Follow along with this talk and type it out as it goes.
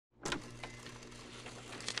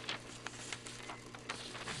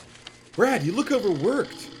Brad, you look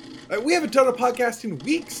overworked. We haven't done a podcast in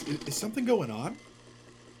weeks. Is something going on?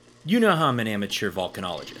 You know how I'm an amateur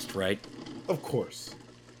volcanologist, right? Of course.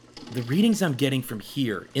 The readings I'm getting from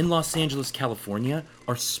here in Los Angeles, California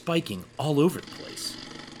are spiking all over the place.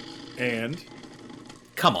 And?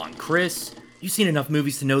 Come on, Chris. You've seen enough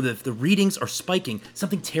movies to know that if the readings are spiking,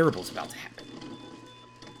 something terrible is about to happen.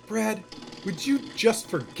 Brad, would you just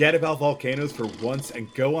forget about volcanoes for once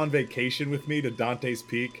and go on vacation with me to Dante's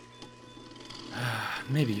Peak?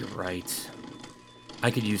 Maybe you're right. I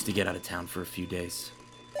could use to get out of town for a few days.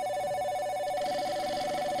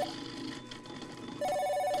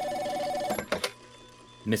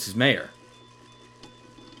 Mrs. Mayer.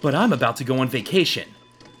 But I'm about to go on vacation.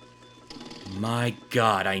 My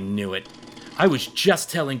God, I knew it. I was just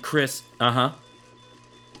telling Chris. We'll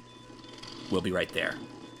be right there.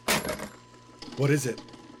 What is it?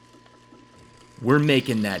 We're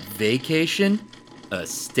making that vacation a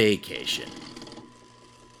staycation.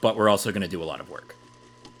 But we're also going to do a lot of work.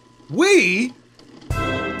 We?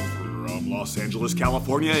 From Los Angeles,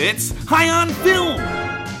 California, it's High on Film!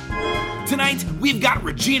 Tonight, we've got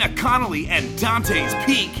Regina Connolly and Dante's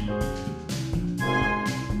Peak.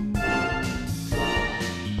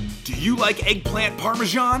 Do you like eggplant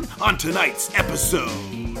parmesan? On tonight's episode.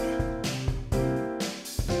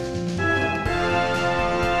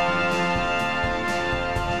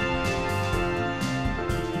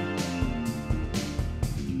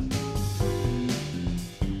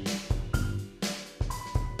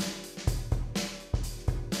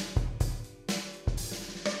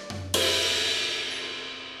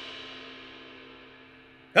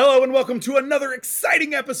 Hello and welcome to another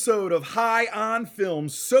exciting episode of High on Film,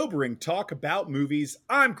 sobering talk about movies.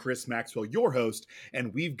 I'm Chris Maxwell, your host,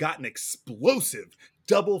 and we've got an explosive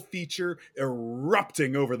double feature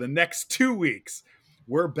erupting over the next 2 weeks.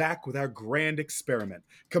 We're back with our grand experiment,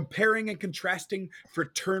 comparing and contrasting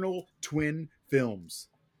fraternal twin films.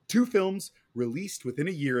 Two films released within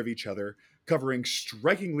a year of each other, covering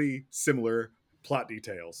strikingly similar plot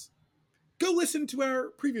details. Go listen to our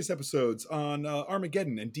previous episodes on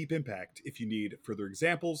Armageddon and Deep Impact if you need further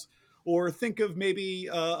examples, or think of maybe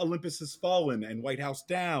Olympus Has Fallen and White House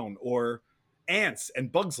Down, or Ants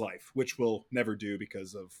and Bug's Life, which we'll never do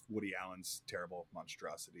because of Woody Allen's terrible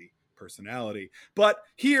monstrosity personality. But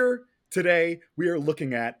here, today, we are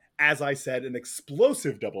looking at, as I said, an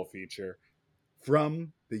explosive double feature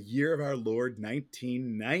from the year of our Lord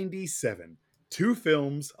 1997. Two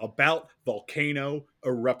films about volcano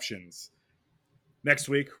eruptions. Next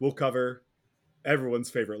week, we'll cover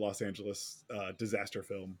everyone's favorite Los Angeles disaster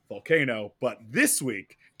film, Volcano. But this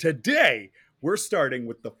week, today, we're starting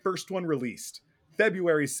with the first one released,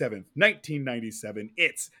 February 7th, 1997.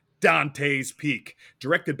 It's Dante's Peak,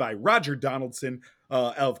 directed by Roger Donaldson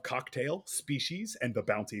of Cocktail, Species, and The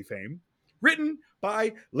Bounty fame. Written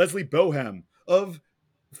by Leslie Bohem of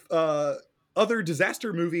other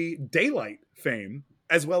disaster movie Daylight fame,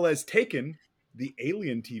 as well as Taken, the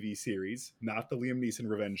Alien TV series, not the Liam Neeson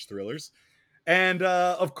revenge thrillers, and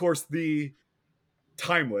of course the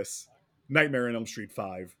timeless Nightmare on Elm Street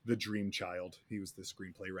 5, The Dream Child. He was the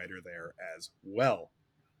screenplay writer there as well.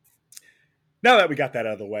 Now that we got that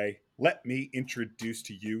out of the way, let me introduce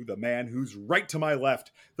to you the man who's right to my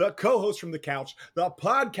left, the co-host from the couch, the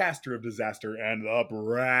podcaster of disaster, and the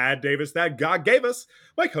Brad Davis that God gave us,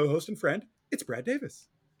 my co-host and friend. It's Brad Davis.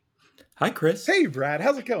 Hi, Chris. Hey, Brad.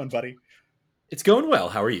 How's it going, buddy? It's going well.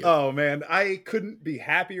 How are you? Oh, man. I couldn't be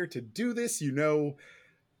happier to do this. You know,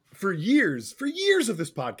 for years of this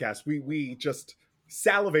podcast, we just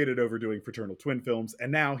salivated over doing fraternal twin films. And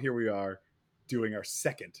now here we are doing our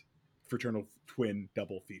second fraternal twin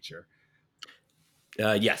double feature.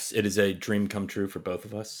 Yes, it is a dream come true for both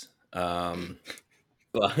of us.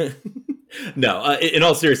 No, in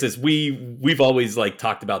all seriousness, we've always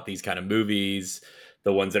talked about these kind of movies,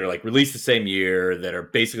 the ones that are released the same year, that are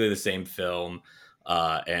basically the same film,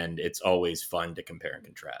 and it's always fun to compare and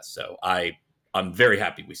contrast. So I'm very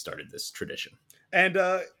happy we started this tradition. And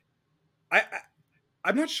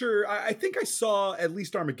I'm not sure. I think I saw at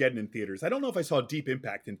least Armageddon in theaters. I don't know if I saw Deep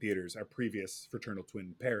Impact in theaters, our previous fraternal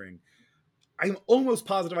twin pairing. I'm almost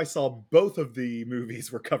positive I saw both of the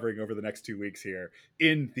movies we're covering over the next 2 weeks here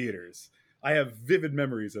in theaters. I have vivid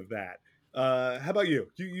memories of that. How about you?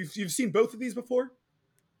 You've seen both of these before?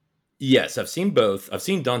 Yes, I've seen both. I've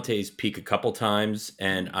seen Dante's Peak a couple times,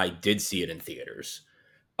 and I did see it in theaters.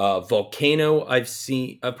 Volcano, I've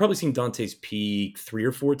probably seen Dante's Peak 3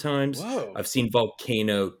 or 4 times. Whoa. I've seen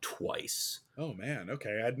Volcano twice. Oh man,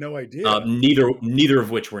 okay, I had no idea. Neither of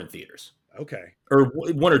which were in theaters. Okay. Or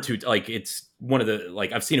one or two. It's one of the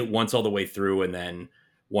I've seen it once all the way through, and then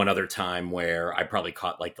one other time where I probably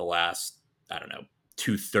caught like the last, I don't know,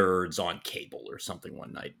 2/3 on cable or something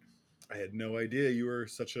one night. I had no idea you were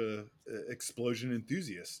such a explosion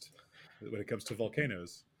enthusiast when it comes to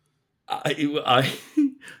volcanoes.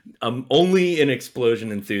 I'm only an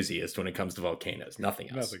explosion enthusiast when it comes to volcanoes. Nothing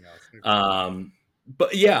else.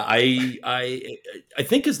 But yeah, I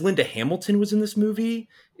think as Linda Hamilton was in this movie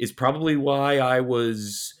is probably why I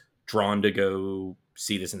was drawn to go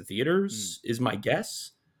see this in theaters, is my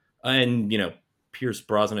guess. And, Pierce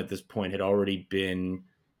Brosnan at this point had already been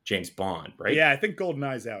James Bond, right? Yeah, I think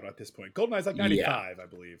GoldenEye's out at this point. GoldenEye's like 95, I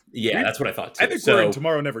believe. Yeah, that's what I thought too. I think we're in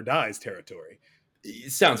Tomorrow Never Dies territory.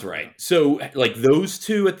 Sounds right. So, like, those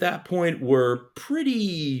two at that point were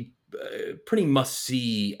pretty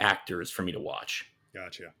must-see actors for me to watch.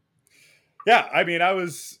 Gotcha. Yeah, I mean, I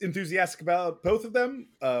was enthusiastic about both of them.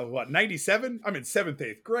 97? I'm in 7th,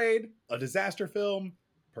 8th grade. A disaster film.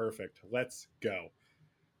 Perfect. Let's go.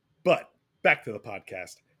 But back to the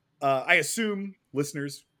podcast. I assume,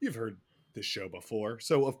 listeners, you've heard this show before.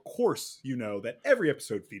 So, of course, you know that every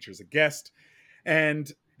episode features a guest.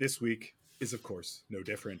 And this week is, of course, no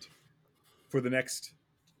different. For the next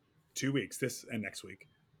 2 weeks, this and next week,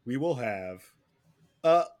 we will have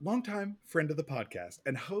a longtime friend of the podcast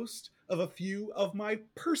and host of a few of my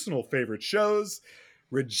personal favorite shows.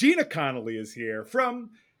 Regina Connolly is here from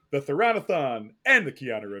the Theronathon and the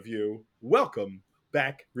Keanu Review. Welcome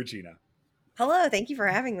back, Regina. Hello, thank you for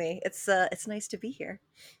having me. It's nice to be here.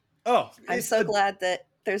 Oh, I'm so glad that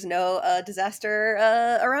there's no disaster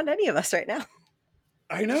around any of us right now.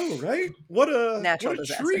 I know, right? What a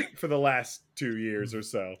disaster. Treat for the last 2 years or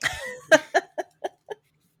so.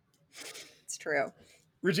 It's true.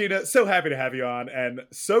 Regina, so happy to have you on, and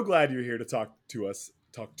so glad you're here to talk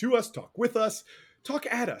with us, talk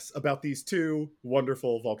at us about these two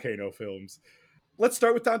wonderful volcano films. Let's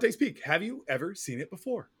start with Dante's Peak. Have you ever seen it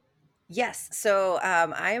before? Yes. So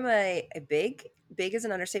I'm a big is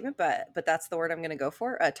an understatement, but that's the word I'm going to go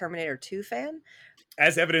for. A Terminator 2 fan.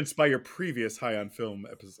 As evidenced by your previous High on Film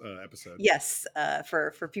episode. Yes,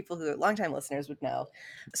 for people who longtime listeners would know.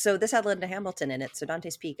 So this had Linda Hamilton in it. So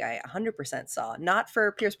Dante's Peak, I 100% saw, not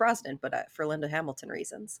for Pierce Brosnan, but for Linda Hamilton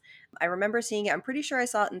reasons. I remember seeing it. I'm pretty sure I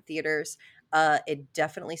saw it in theaters. It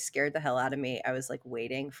definitely scared the hell out of me. I was like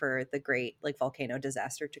waiting for the great like volcano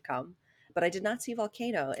disaster to come, but I did not see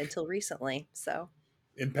Volcano until recently. So.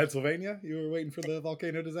 In Pennsylvania, you were waiting for the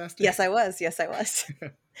volcano disaster? Yes, I was.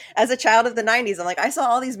 As a child of the 90s, I'm like, I saw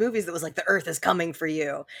all these movies that was like, the earth is coming for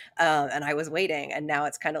you. And I was waiting. And now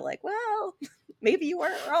it's kind of like, well, maybe you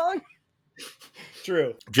weren't wrong.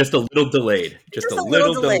 True. Just a little delayed. Just a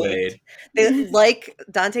little delayed. They, like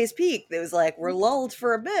Dante's Peak, it was like, we're lulled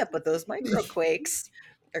for a bit, but those microquakes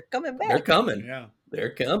are coming back. They're coming. Yeah.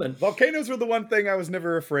 They're coming. Volcanoes were the one thing I was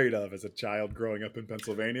never afraid of as a child growing up in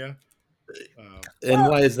Pennsylvania. And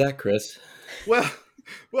why is that, Chris? Well,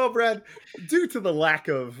 Brad, due to the lack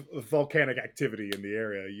of volcanic activity in the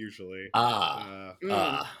area, usually. But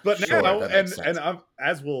sure, now, and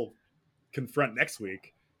as we'll confront next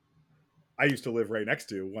week, I used to live right next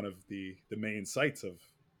to one of the main sites of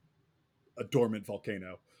a dormant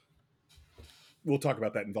volcano. We'll talk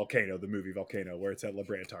about that in Volcano, the movie Volcano, where it's at La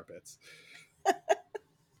Brea Tar Pits.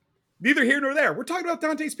 Neither here nor there. We're talking about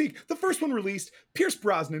Dante's Peak, the first one released, Pierce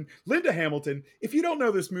Brosnan, Linda Hamilton. If you don't know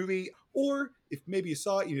this movie, or if maybe you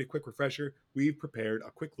saw it, you need a quick refresher, we've prepared a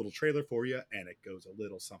quick little trailer for you, and it goes a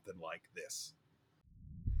little something like this.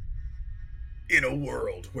 In a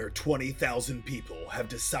world where 20,000 people have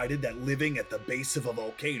decided that living at the base of a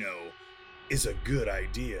volcano is a good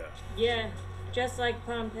idea. Yeah, just like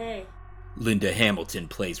Pompeii. Linda Hamilton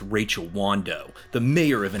plays Rachel Wando, the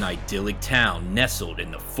mayor of an idyllic town nestled in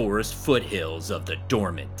the forest foothills of the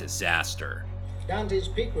dormant disaster. Dante's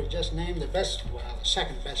Peak was just named the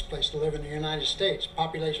second best place to live in the United States,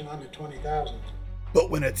 population under 20,000.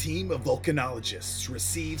 But when a team of volcanologists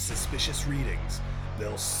receives suspicious readings,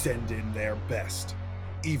 they'll send in their best,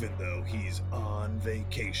 even though he's on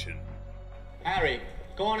vacation. Harry,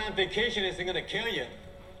 going on vacation isn't gonna kill you.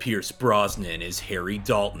 Pierce Brosnan is Harry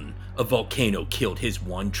Dalton. A volcano killed his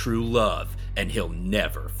one true love, and he'll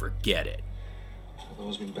never forget it. I've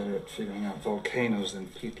always been better at figuring out volcanoes than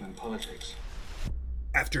people in politics.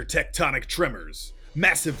 After tectonic tremors,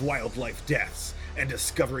 massive wildlife deaths, and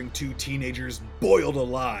discovering two teenagers boiled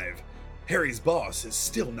alive, Harry's boss is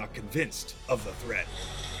still not convinced of the threat.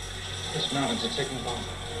 This mountain's a ticking bomb.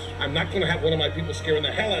 I'm not going to have one of my people scaring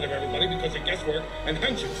the hell out of everybody because of guesswork and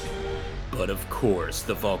hunches. But of course,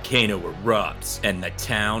 the volcano erupts and the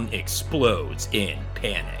town explodes in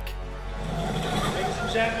panic. Ladies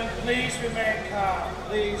and gentlemen, please remain calm.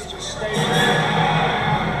 Please just stay.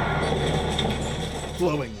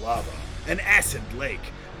 flowing lava, an acid lake,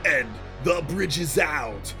 and the bridge is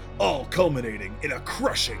out, all culminating in a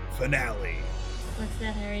crushing finale. What's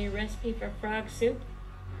that, Harry? A recipe for frog soup?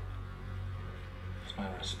 It's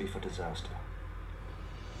my recipe for disaster.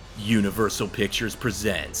 Universal Pictures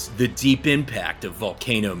presents the deep impact of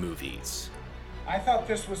volcano movies. I thought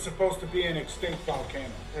this was supposed to be an extinct volcano.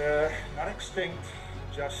 Not extinct,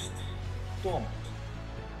 just dormant.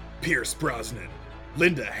 Pierce Brosnan,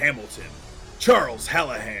 Linda Hamilton, Charles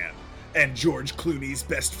Hallahan, and George Clooney's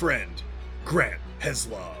best friend, Grant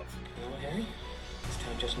Heslov. You know, Harry? This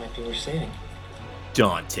time just might be worth saving.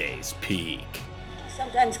 Dante's Peak.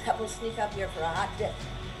 Sometimes couples sneak up here for a hot dip.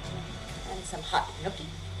 And some hot nookie.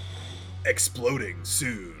 Exploding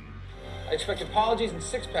soon. I expect apologies and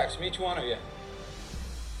six-packs from each one of you.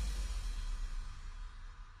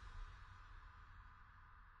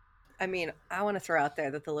 I mean, I want to throw out there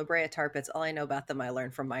that the La Brea Tar Pits, all I know about them, I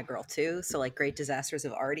learned from My Girl 2. So, like, great disasters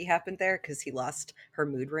have already happened there because he lost her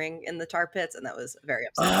mood ring in the tar pits, and that was very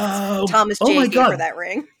upsetting. Thomas Jane gave her that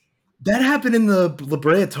ring. That happened in the La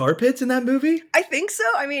Brea Tar Pits in that movie? I think so.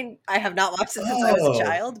 I mean, I have not watched it since I was a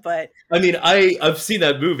child, but... I mean, I've seen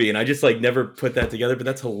that movie, and I just, like, never put that together, but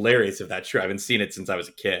that's hilarious if that's true. I haven't seen it since I was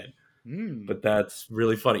a kid. But that's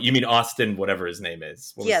really funny. You mean Austin, whatever his name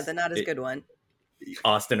is. The not as good one.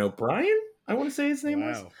 Austin O'Brien, I want to say his name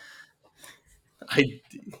was.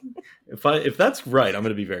 If that's right, I'm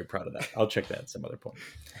going to be very proud of that. I'll check that at some other point.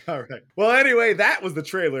 All right. Well, anyway, that was the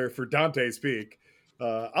trailer for Dante's Peak.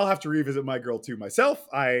 I'll have to revisit My Girl 2 myself.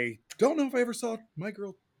 I don't know if I ever saw My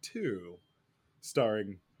Girl 2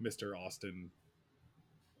 starring Mr. Austin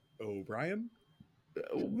O'Brien.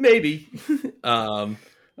 Maybe. My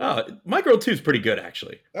Girl 2 is pretty good,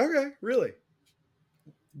 actually. Okay, really?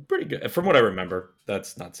 Pretty good. From what I remember,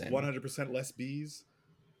 that's not saying 100% less bees.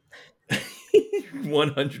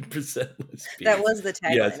 100% less bees. That was the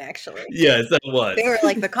tagline, actually. Yes, that was. They were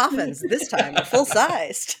like the coffins this time, full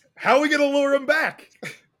sized. How are we going to lure them back?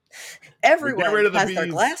 Everyone has their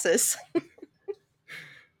glasses.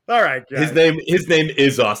 All right, guys. His name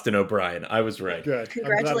is Austin O'Brien. I was right. Good.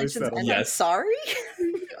 Congratulations, and I'm sorry.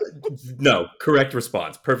 No, correct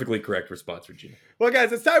response. Perfectly correct response, Regina. Well,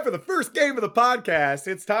 guys, it's time for the first game of the podcast.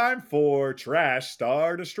 It's time for Trash,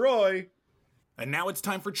 Star, Destroy. And now it's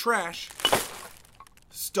time for Trash,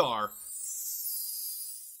 Star,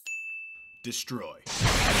 Destroy.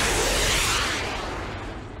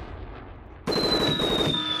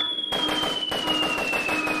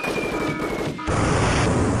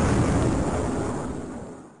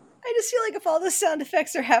 I just feel like if all the sound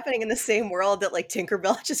effects are happening in the same world, that like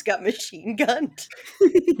Tinkerbell just got machine gunned. Like,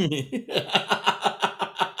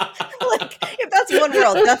 if that's one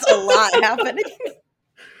world, that's a lot happening.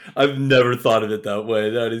 I've never thought of it that way.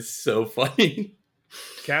 That is so funny.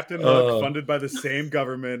 Captain Hook, funded by the same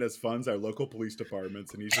government as funds our local police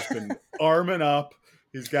departments, and he's just been arming up.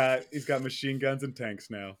 He's got machine guns and tanks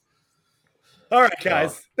now. All right,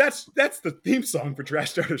 guys, that's the theme song for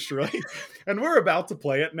Trash Star Destroy, and we're about to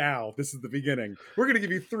play it now. This is the beginning. We're going to give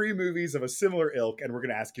you 3 movies of a similar ilk, and we're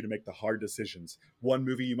going to ask you to make the hard decisions. 1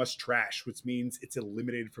 movie you must trash, which means it's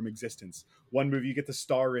eliminated from existence. 1 movie you get to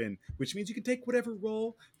star in, which means you can take whatever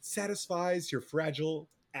role satisfies your fragile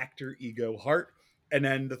actor ego heart. And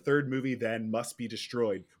then the 3rd movie then must be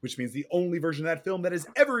destroyed, which means the only version of that film that has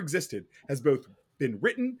ever existed has both been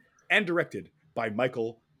written and directed by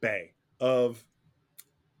Michael Bay of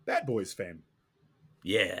Bad Boys fame.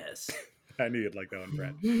 Yes. I knew you'd like that one,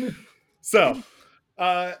 Brad. So,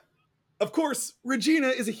 of course, Regina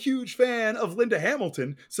is a huge fan of Linda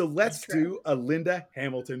Hamilton, so let's do a Linda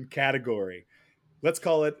Hamilton category. Let's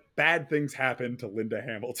call it Bad Things Happen to Linda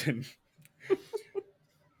Hamilton.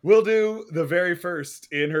 We'll do the very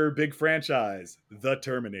first in her big franchise, The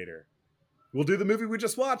Terminator. We'll do the movie we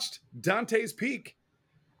just watched, Dante's Peak.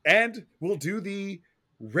 And we'll do the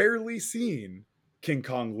rarely seen King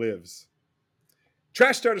Kong Lives.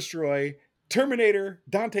 Trash, Star, Destroy, Terminator,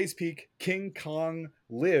 Dante's Peak, King Kong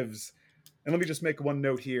Lives. And let me just make one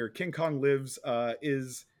note here. King Kong Lives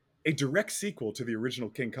is a direct sequel to the original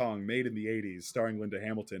King Kong made in the 80s, starring Linda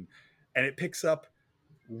Hamilton. And it picks up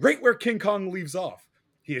right where King Kong leaves off.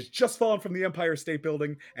 He has just fallen from the Empire State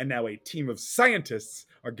Building, and now a team of scientists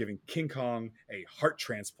are giving King Kong a heart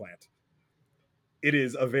transplant. It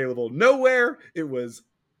is available nowhere. It was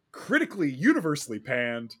critically, universally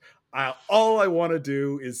panned. All I want to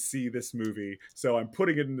do is see this movie, so I'm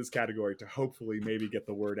putting it in this category to hopefully maybe get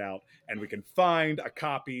the word out, and we can find a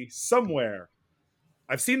copy somewhere.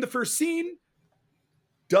 I've seen the first scene,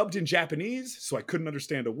 dubbed in Japanese, so I couldn't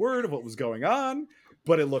understand a word of what was going on,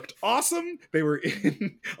 but it looked awesome. They were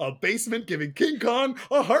in a basement giving King Kong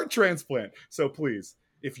a heart transplant. So please,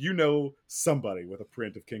 if you know somebody with a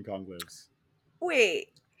print of King Kong Lives, Wait,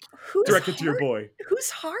 who's directed to your boy. Whose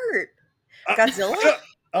heart? Godzilla?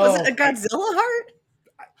 Was it a Godzilla heart?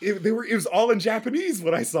 It was all in Japanese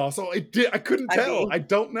what I saw, so I couldn't tell. I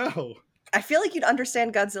don't know. I feel like you'd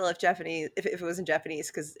understand Godzilla if it was in Japanese,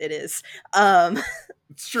 because it is.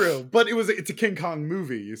 It's true, but it's a King Kong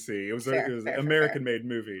movie. You see, it was an American-made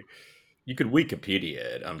movie. You could Wikipedia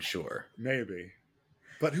it, I'm sure. Maybe,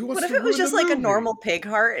 but who wants? What if it was just like a normal pig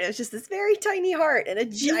heart? And it's just this very tiny heart and a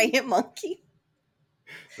giant monkey.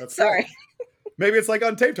 That's sorry. Cool. Maybe it's like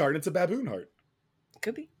Untaped Heart. It's a baboon heart.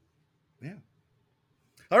 Could be. Yeah.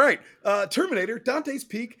 All right. Terminator, Dante's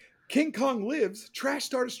Peak, King Kong Lives, Trash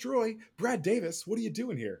Star Destroy. Brad Davis, what are you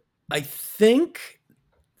doing here? I think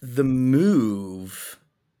the move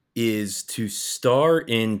is to star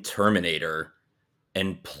in Terminator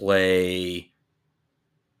and play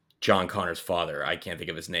John Connor's father. I can't think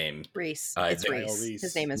of his name. Reese. It's Reese.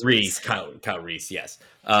 His name is Reese. Kyle Reese, yes.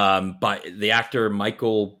 By the actor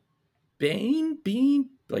Michael Biehn,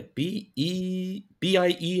 like Biehn,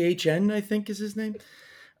 I think is his name.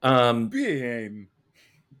 Biehn.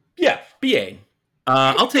 Yeah, Biehn.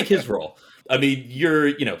 I'll take his role. I mean,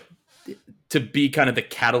 to be kind of the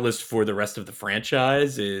catalyst for the rest of the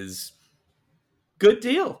franchise is good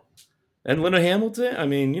deal. And Linda Hamilton, I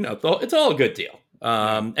mean, it's all a good deal.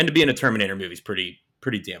 And to be in a Terminator movie is pretty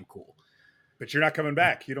damn cool. But you're not coming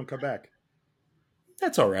back. You don't come back.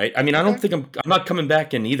 That's all right. I mean, I don't think I'm not coming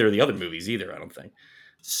back in either of the other movies either, I don't think.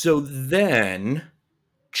 So then,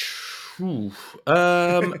 this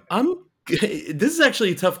is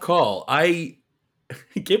actually a tough call. I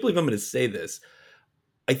can't believe I'm going to say this.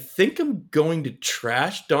 I think I'm going to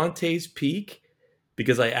trash Dante's Peak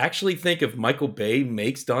because I actually think if Michael Bay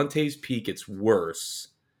makes Dante's Peak, it's worse.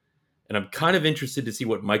 And I'm kind of interested to see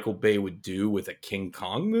what Michael Bay would do with a King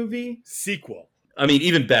Kong movie. Sequel. I mean,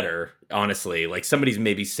 even better, honestly. Like, somebody's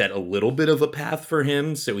maybe set a little bit of a path for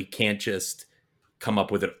him so he can't just come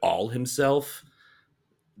up with it all himself.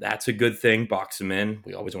 That's a good thing. Box him in.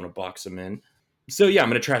 We always want to box him in. So, yeah, I'm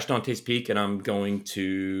going to trash Dante's Peak, and I'm going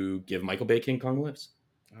to give Michael Bay King Kong Lives.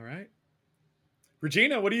 All right.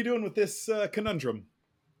 Regina, what are you doing with this conundrum?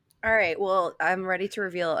 All right, well, I'm ready to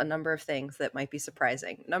reveal a number of things that might be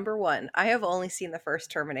surprising. Number one, I have only seen the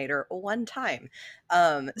first Terminator one time.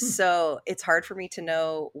 So it's hard for me to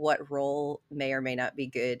know what role may or may not be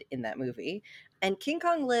good in that movie. And King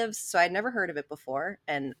Kong Lives, so I'd never heard of it before,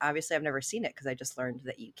 and obviously I've never seen it because I just learned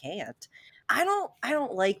that you can't. I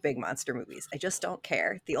don't like big monster movies. I just don't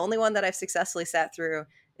care. The only one that I've successfully sat through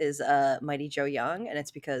is Mighty Joe Young, and it's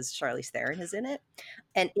because Charlize Theron is in it.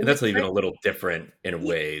 And that's even a little different in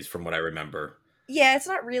ways from what I remember. Yeah, it's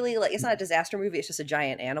not really it's not a disaster movie. It's just a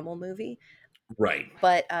giant animal movie. Right.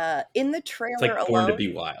 But in the trailer it's like alone, Born to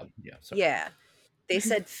Be Wild. Yeah. Sorry. Yeah. They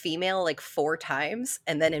said female like 4 times,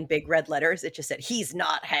 and then in big red letters, it just said, "He's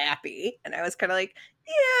not happy." And I was kind of like,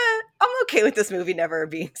 yeah, I'm okay with this movie never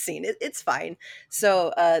being seen. It's fine.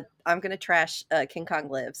 So I'm going to trash King Kong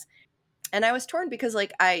Lives. And I was torn because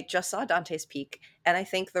I just saw Dante's Peak, and I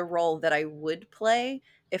think the role that I would play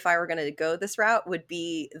if I were going to go this route would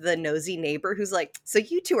be the nosy neighbor who's like, "So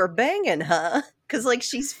you two are banging, huh?" Because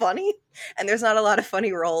she's funny, and there's not a lot of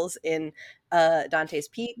funny roles in Dante's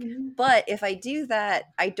Peak. But if I do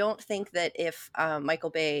that, I don't think that if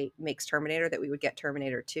Michael Bay makes Terminator that we would get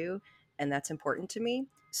Terminator 2, and that's important to me.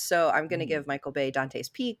 So I'm going to give Michael Bay Dante's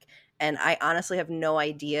Peak, and I honestly have no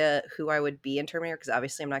idea who I would be in Terminator because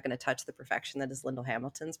obviously I'm not going to touch the perfection that is Linda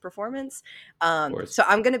Hamilton's performance. So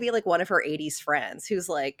I'm going to be like one of her 80s friends who's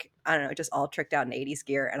like, I don't know, just all tricked out in 80s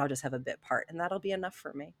gear, and I'll just have a bit part, and that'll be enough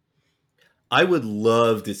for me. I would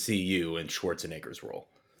love to see you in Schwarzenegger's role.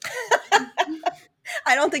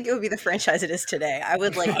 I don't think it would be the franchise it is today. I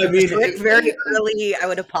would do it very early. I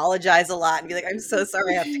would apologize a lot and be like, "I'm so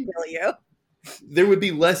sorry I have to kill you." There would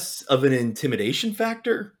be less of an intimidation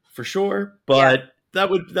factor for sure, but that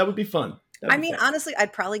would be fun. Honestly,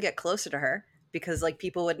 I'd probably get closer to her because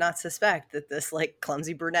people would not suspect that this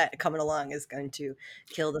clumsy brunette coming along is going to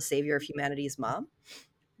kill the savior of humanity's mom.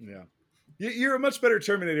 Yeah. You're a much better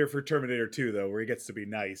Terminator for Terminator 2 though, where he gets to be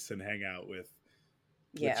nice and hang out with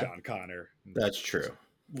John Connor. That's true.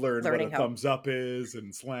 Learning what a thumbs up is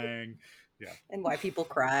and slang. Yeah. And why people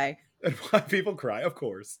cry. Of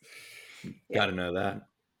course. Yeah. Gotta know that.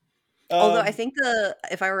 Although I think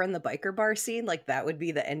if I were in the biker bar scene, that would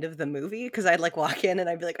be the end of the movie because I'd walk in and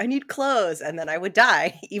I'd be like, "I need clothes," and then I would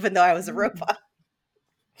die, even though I was a robot.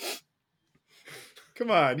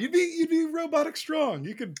 Come on, you'd be robotic strong.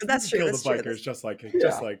 You could kill the bikers just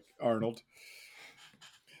like Arnold.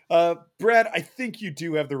 Brad, I think you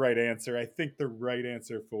do have the right answer. I think the right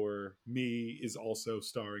answer for me is also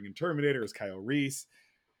starring in Terminator as Kyle Reese.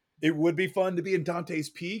 It would be fun to be in Dante's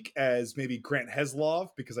Peak as maybe Grant Heslov,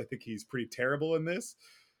 because I think he's pretty terrible in this.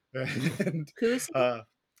 And Who's he?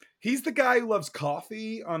 He's the guy who loves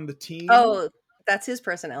coffee on the team. Oh, that's his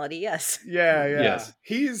personality. Yes. Yeah. Yes.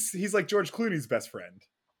 He's like George Clooney's best friend.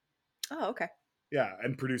 Oh, okay. Yeah,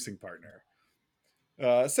 and producing partner.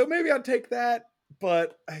 So maybe I'd take that,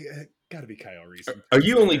 but I gotta be Kyle Reese. Are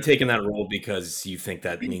you only taking that role because you think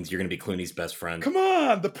that means you're going to be Clooney's best friend? Come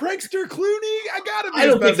on, the prankster Clooney. I gotta be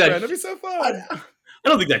his best friend. That'd be so fun. I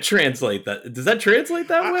don't think that translates. Does that translate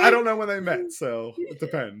that way? I don't know when they met, so it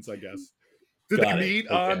depends, I guess. Did they meet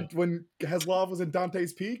on when Heslov was in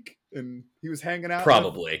Dante's Peak and he was hanging out?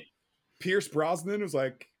 Probably. Pierce Brosnan was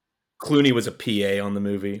like... Clooney was a PA on the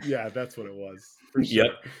movie. Yeah, that's what it was. For sure.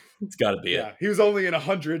 Yep. It's got to be it. He was only in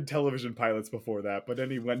 100 television pilots before that, but then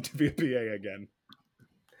he went to be a PA again.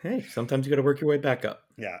 Hey, sometimes you got to work your way back up.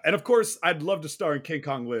 Yeah, and of course, I'd love to star in King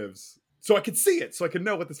Kong Lives, so I could see it, so I could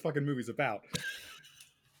know what this fucking movie's about.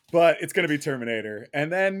 But it's going to be Terminator.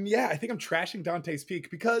 And then, yeah, I think I'm trashing Dante's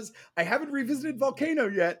Peak because I haven't revisited Volcano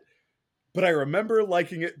yet, but I remember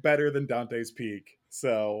liking it better than Dante's Peak.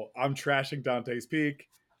 So I'm trashing Dante's Peak,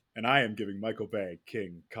 and I am giving Michael Bay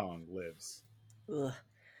King Kong Lives. Ugh.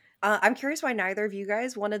 I'm curious why neither of you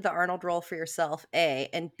guys wanted the Arnold role for yourself, A.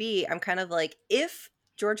 And B, I'm kind of like, if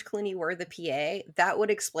George Clooney were the PA, that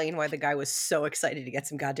would explain why the guy was so excited to get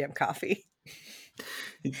some goddamn coffee.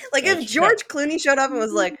 Like, if George Clooney showed up and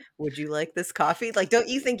was like, would you like this coffee? Like, don't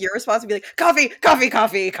you think your response would be like, coffee, coffee,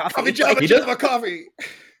 coffee, coffee? Coffee, Java, coffee.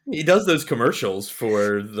 He does those commercials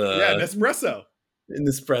for the... Yeah, Nespresso.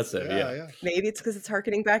 Nespresso, yeah. Maybe it's because it's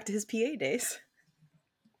harkening back to his PA days.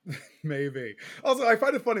 Maybe. Also, I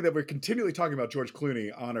find it funny that we're continually talking about George Clooney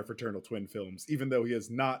on our Fraternal Twin films, even though he has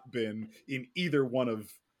not been in either one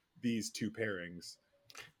of these two pairings.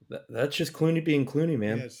 That's just Clooney being Clooney,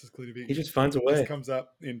 man. Yeah, it's just Clooney being... He just finds a way. Just comes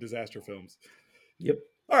up in disaster films. Yep.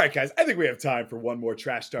 All right, guys. I think we have time for one more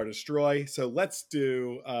Trash Star Destroy. So let's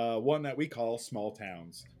do one that we call Small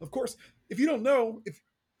Towns. Of course, if you don't know,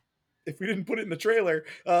 if we didn't put it in the trailer,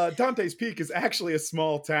 Dante's Peak is actually a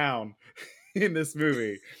small town in this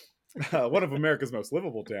movie. One of America's most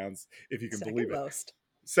livable towns, if you can believe it.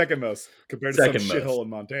 Second most, compared to some shithole in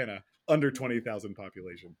Montana. Under 20,000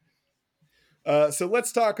 population. So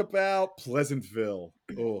let's talk about Pleasantville.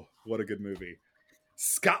 Oh, what a good movie.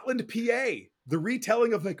 Scotland, PA. The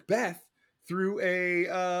retelling of Macbeth through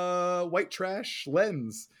a white trash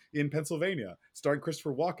lens in Pennsylvania, starring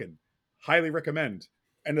Christopher Walken. Highly recommend.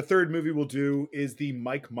 And the third movie we'll do is the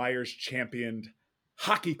Mike Myers championed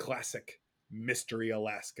hockey classic, Mystery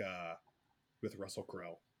Alaska, with Russell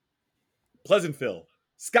Crowe. Pleasantville,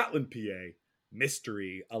 Scotland, PA,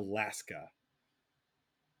 Mystery Alaska.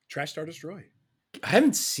 Trash Star Destroy. I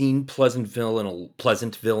haven't seen Pleasantville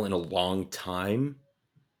in a long time.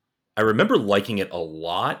 I remember liking it a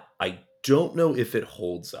lot. I don't know if it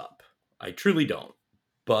holds up. I truly don't.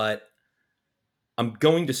 But I'm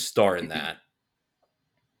going to star in that.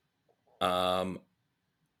 I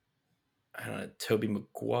don't know, Tobey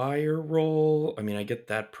Maguire role. I mean, I get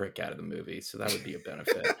that prick out of the movie, so that would be a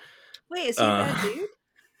benefit. Wait, is he that dude?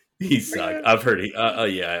 He sucked. I've heard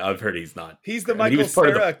I've heard he's not. He's the Michael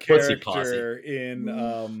Cera character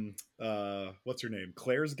in what's her name?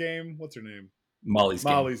 Claire's Game? What's her name?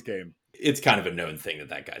 Molly's Game. It's kind of a known thing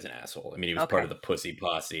that guy's an asshole. I mean, he was part of the Pussy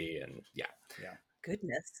Posse, and yeah.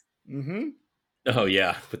 Goodness. Mm-hmm. Oh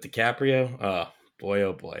yeah, with DiCaprio. Oh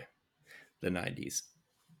boy, the 90s.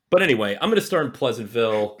 But anyway, I'm going to start in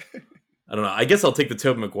Pleasantville. I don't know. I guess I'll take the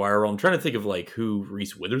Tobey Maguire role. I'm trying to think of like who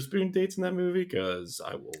Reese Witherspoon dates in that movie, because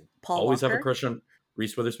I will always have a crush on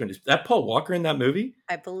Reese Witherspoon. Is that Paul Walker in that movie?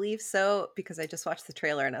 I believe so, because I just watched the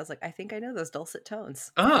trailer and I was like, I think I know those dulcet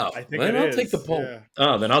tones. Oh, I think then I'll take the Paul. Yeah.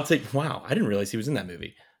 Oh, then I'll take. Wow, I didn't realize he was in that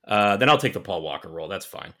movie. Then I'll take the Paul Walker role. That's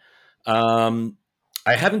fine. I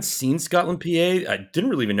haven't seen Scotland, PA. I didn't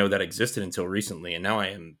really even know that existed until recently, and now I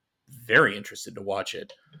am very interested to watch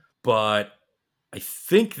it. But I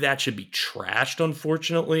think that should be trashed,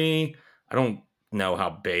 unfortunately. I don't know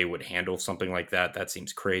how Bay would handle something like that. That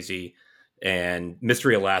seems crazy. And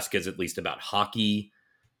Mystery Alaska is at least about hockey.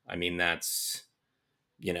 I mean, that's,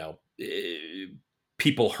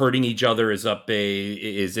 people hurting each other is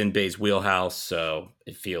in Bay's wheelhouse. So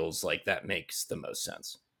it feels like that makes the most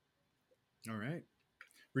sense. All right.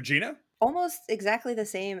 Regina? almost exactly the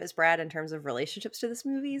same as Brad in terms of relationships to this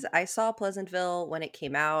movies. I saw Pleasantville when it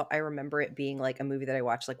came out. I remember it being like a movie that I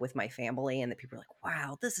watched like with my family, and that people were like,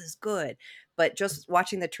 "Wow, this is good." But just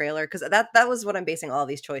watching the trailer, because that was what I'm basing all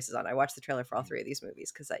these choices on. I watched the trailer for all 3 of these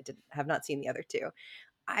movies because I have not seen the other 2.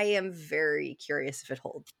 I am very curious if it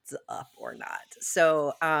holds up or not.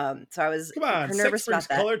 So, so I was Come on, nervous sex brings about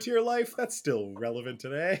that. color to your life. That's still relevant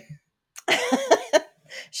today.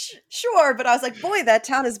 Sure, but I was like, boy, that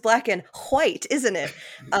town is black and white, isn't it?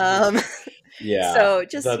 Yeah. So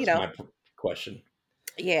just, that's my question.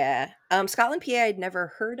 Yeah. Scotland, PA I'd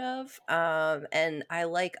never heard of. And I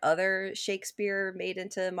like other Shakespeare made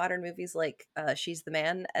into modern movies like She's the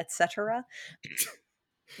Man, etc.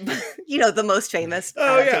 The most famous.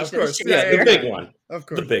 Oh yeah, of course. Yeah, the big one. Of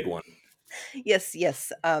course. The big one. Yes.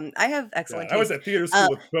 I have excellent taste. I was at theater school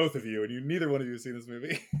with both of you, and neither one of you have seen this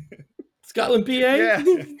movie. Scotland, PA? Yeah.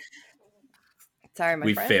 Sorry, my friend.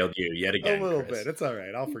 We failed you yet again, A little Chris. bit. It's all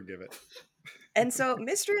right. I'll forgive it. And so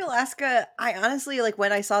Mystery Alaska, I honestly, like,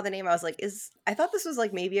 when I saw the name, I was like, I thought this was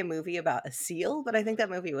like maybe a movie about a seal, but I think that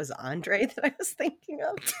movie was Andre that I was thinking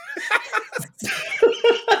of.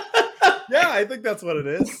 Yeah, I think that's what it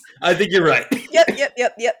is. I think you're right.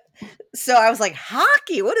 Yep. So I was like,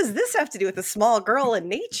 hockey, what does this have to do with a small girl in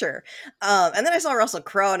nature? And then I saw Russell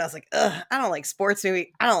Crowe and I was like, ugh, I don't like sports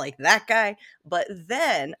movie. I don't like that guy. But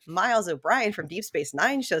then Miles O'Brien from Deep Space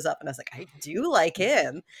Nine shows up and I was like, I do like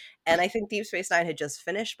him. And I think Deep Space Nine had just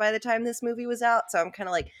finished by the time this movie was out. So I'm kind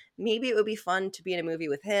of like, maybe it would be fun to be in a movie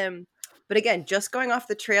with him. But again, just going off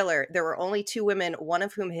the trailer, there were only 2 women, one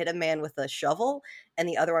of whom hit a man with a shovel, and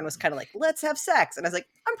the other one was kind of like, let's have sex. And I was like,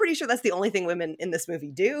 I'm pretty sure that's the only thing women in this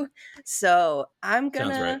movie do. So I'm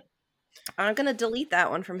gonna delete that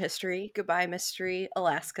one from history. Goodbye, Mystery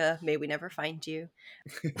Alaska. May we never find you.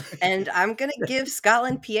 And I'm gonna give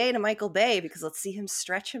Scotland, PA to Michael Bay because let's see him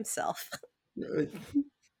stretch himself.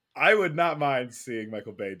 I would not mind seeing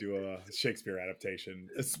Michael Bay do a Shakespeare adaptation,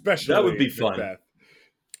 especially that would be fun. Macbeth.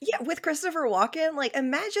 Yeah, with Christopher Walken, like,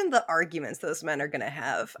 imagine the arguments those men are going to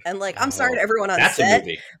have. And, like, I'm sorry to everyone on set,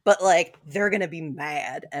 but, like, they're going to be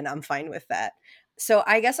mad, and I'm fine with that. So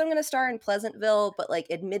I guess I'm going to star in Pleasantville, but, like,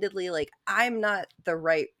 admittedly, like, I'm not the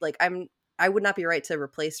right, like, I would not be right to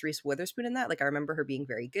replace Reese Witherspoon in that. Like, I remember her being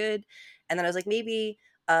very good. And then I was like, maybe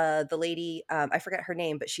the lady, I forget her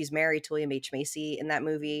name, but she's married to William H. Macy in that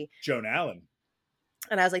movie. Joan Allen.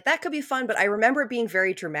 And I was like, that could be fun. But I remember it being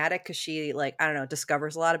very dramatic because she, like, I don't know,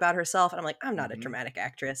 discovers a lot about herself. And I'm like, I'm not a dramatic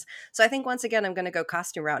actress. So I think once again, I'm going to go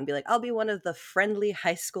costume route and be like, I'll be one of the friendly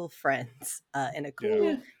high school friends in a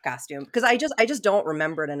cool costume. Because I just don't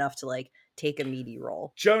remember it enough to, like, take a meaty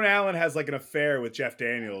role. Joan Allen has, like, an affair with Jeff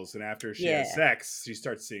Daniels. And after she has sex, she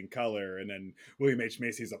starts seeing color. And then William H.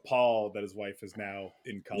 Macy's appalled that his wife is now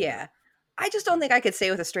in color. Yeah. I just don't think I could say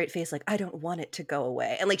with a straight face, like, I don't want it to go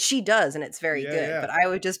away. And, like, she does, and it's very good. Yeah. But I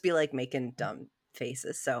would just be, like, making dumb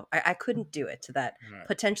faces. So I couldn't do it to that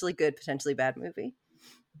potentially good, potentially bad movie.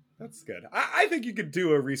 That's good. I think you could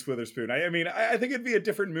do a Reese Witherspoon. I mean, I think it'd be a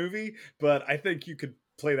different movie, but I think you could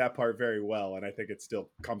play that part very well. And I think it still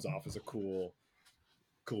comes off as a cool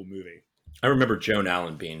movie. I remember Joan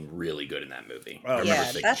Allen being really good in that movie. Oh, I remember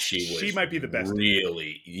thinking she might be the best.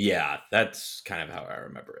 Really, yeah, that's kind of how I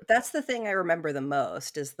remember it. That's the thing I remember the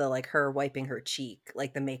most is the, like, her wiping her cheek,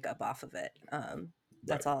 like the makeup off of it.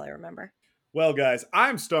 That's all I remember. Well, guys,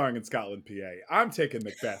 I'm starring in Scotland, PA. I'm taking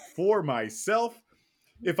Macbeth for myself.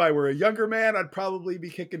 If I were a younger man, I'd probably be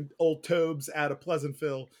kicking old Tobes out of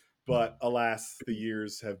Pleasantville. But alas, the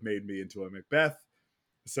years have made me into a Macbeth.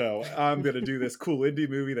 So I'm going to do this cool indie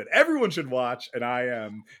movie that everyone should watch. And I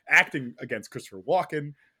am acting against Christopher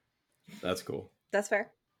Walken. That's cool. That's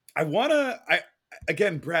fair.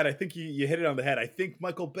 Again, Brad, I think you hit it on the head. I think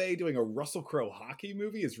Michael Bay doing a Russell Crowe hockey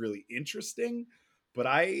movie is really interesting. But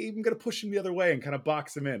I'm going to push him the other way and kind of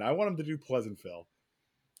box him in. I want him to do Pleasantville.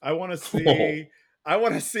 I want to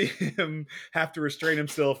see him have to restrain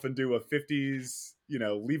himself and do a 50s,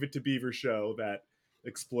 Leave It to Beaver show that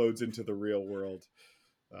explodes into the real world.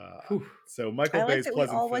 So Michael Bay's Pleasantville.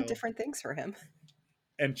 We all want different things for him.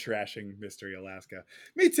 And trashing Mystery Alaska.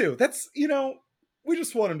 Me too. That's, we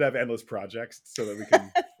just want him to have endless projects so that we can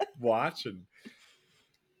watch and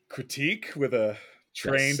critique with a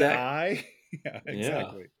trained eye. Yeah,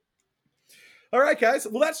 exactly. Yeah. All right, guys.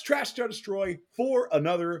 Well, that's Trash to Destroy for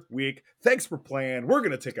another week. Thanks for playing. We're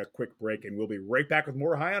going to take a quick break, and we'll be right back with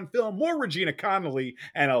more High on Film, more Regina Connelly,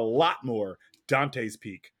 and a lot more Dante's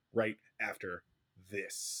Peak right after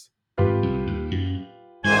this.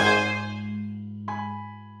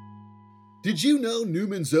 Did you know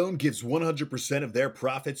Newman's Own gives 100% of their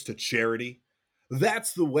profits to charity?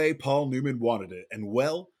 That's the way Paul Newman wanted it, and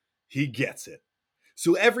well, he gets it.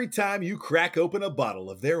 So every time you crack open a bottle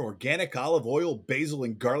of their organic olive oil, basil,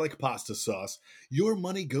 and garlic pasta sauce, your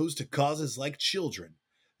money goes to causes like children,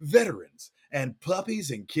 veterans, and puppies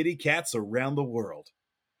and kitty cats around the world.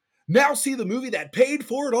 Now see the movie that paid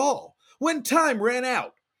for it all, When Time Ran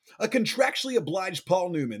Out. A contractually obliged Paul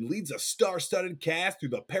Newman leads a star-studded cast through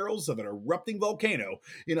the perils of an erupting volcano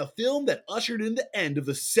in a film that ushered in the end of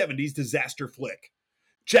the 70s disaster flick.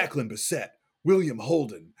 Jacqueline Bisset, William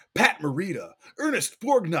Holden, Pat Morita, Ernest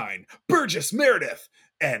Borgnine, Burgess Meredith,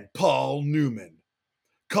 and Paul Newman.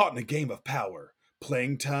 Caught in a game of power.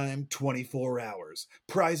 Playing time 24 hours.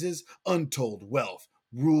 Prizes untold wealth.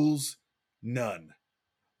 Rules none.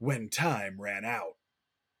 When Time Ran Out.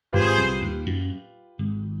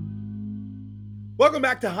 Welcome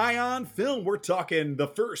back to High on Film. We're talking the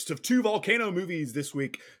first of 2 volcano movies this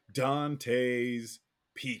week, Dante's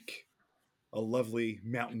Peak. A lovely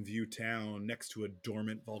Mountain View town next to a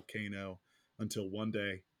dormant volcano until one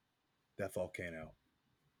day that volcano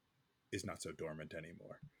is not so dormant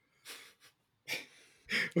anymore.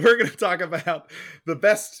 We're going to talk about the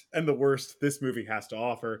best and the worst this movie has to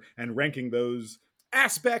offer and ranking those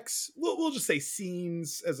aspects. We'll just say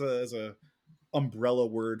scenes as a umbrella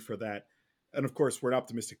word for that. And of course, we're an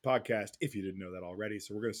optimistic podcast, if you didn't know that already.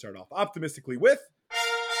 So we're going to start off optimistically with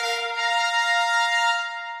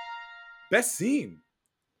best scene.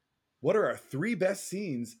 What are our 3 best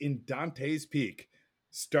scenes in Dante's Peak?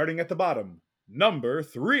 Starting at the bottom, number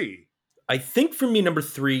 3. I think for me, number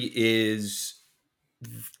 3 is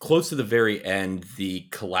close to the very end, the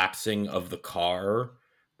collapsing of the car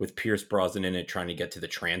with Pierce Brosnan in it trying to get to the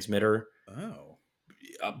transmitter. Oh.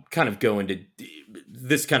 Kind of go into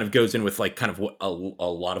this kind of goes in with like kind of what a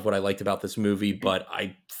lot of what I liked about this movie, but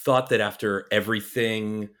I thought that after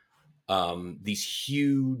everything, these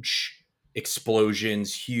huge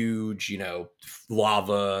explosions, huge,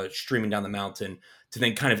 lava streaming down the mountain, to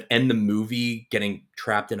then kind of end the movie getting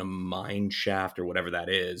trapped in a mine shaft or whatever that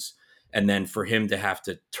is, and then for him to have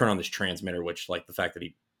to turn on this transmitter, which like the fact that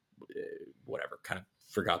he whatever kind of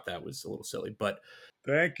forgot that was a little silly, but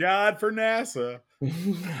thank God for NASA.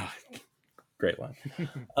 Great line.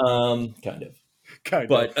 Kind of.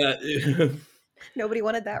 But nobody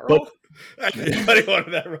wanted that role. Nobody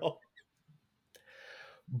wanted that role.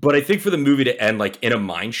 But I think for the movie to end like in a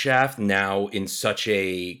mine shaft, now in such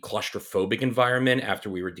a claustrophobic environment, after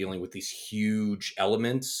we were dealing with these huge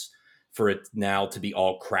elements, for it now to be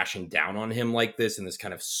all crashing down on him like this in this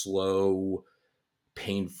kind of slow,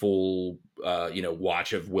 painful,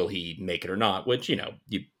 watch of will he make it or not, which,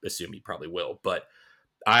 you assume he probably will. But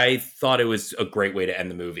I thought it was a great way to end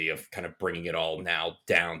the movie of kind of bringing it all now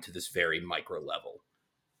down to this very micro level.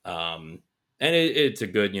 And it's a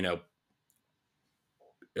good,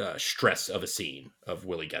 stress of a scene of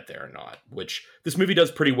will he get there or not, which this movie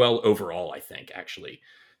does pretty well overall, I think, actually,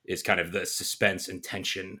 is kind of the suspense and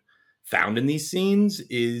tension found in these scenes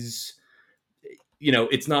is,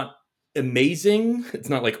 it's not amazing. It's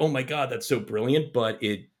not like, oh my God, that's so brilliant, but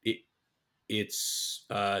it's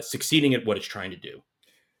succeeding at what it's trying to do.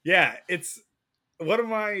 Yeah, it's one of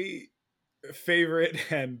my favorite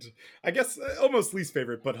and I guess almost least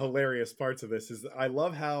favorite, but hilarious parts of this is I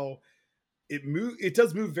love how it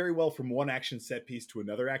does move very well from one action set piece to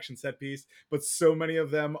another action set piece, but so many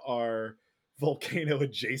of them are volcano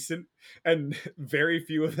adjacent and very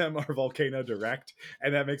few of them are volcano direct,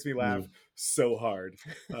 and that makes me laugh so hard.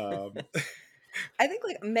 I think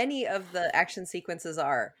like many of the action sequences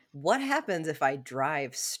are, what happens if I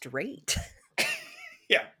drive straight?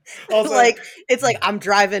 Yeah. Also, it's like I'm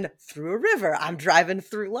driving through a river, I'm driving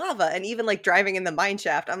through lava, and even like driving in the mine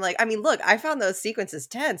shaft. I'm like, I mean, look, I found those sequences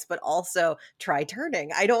tense, but also try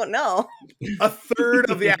turning. I don't know. A third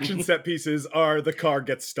of the action set pieces are the car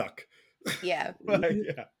gets stuck. Yeah.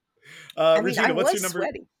 Yeah. Regina, what's your number?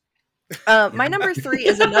 Sweaty. My number 3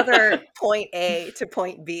 is another point A to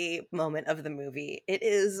point B moment of the movie. It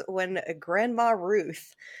is when Grandma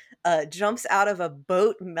Ruth jumps out of a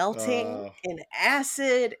boat melting in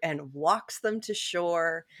acid and walks them to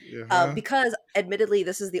shore. Because admittedly,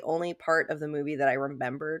 this is the only part of the movie that I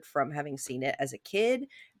remembered from having seen it as a kid.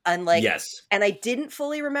 And yes. And I didn't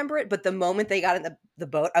fully remember it, but the moment they got in the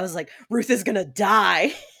boat, I was like, Ruth is gonna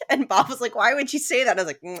die. And Bob was like, why would you say that? I was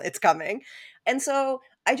like, it's coming. And so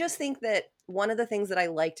I just think that one of the things that I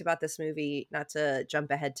liked about this movie, not to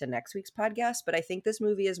jump ahead to next week's podcast, but I think this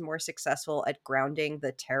movie is more successful at grounding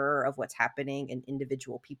the terror of what's happening in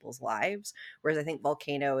individual people's lives. Whereas I think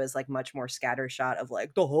Volcano is like much more scattershot of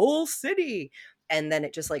like the whole city. And then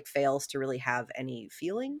it just like fails to really have any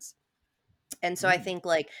feelings. And so I think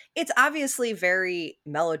like it's obviously very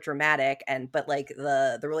melodramatic, but like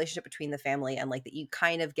the relationship between the family, and like that you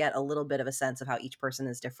kind of get a little bit of a sense of how each person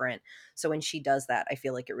is different. So when she does that, I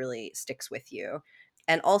feel like it really sticks with you.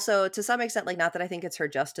 And also to some extent, like, not that I think it's her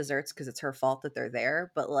just desserts because it's her fault that they're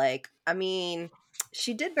there, but like, I mean,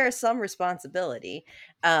 she did bear some responsibility.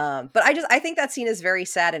 But I think that scene is very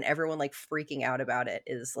sad, and everyone like freaking out about it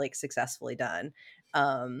is like successfully done.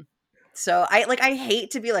 So I hate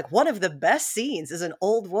to be like, one of the best scenes is an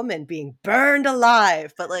old woman being burned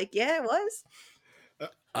alive, but like, yeah, it was.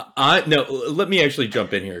 No, let me actually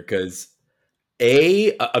jump in here because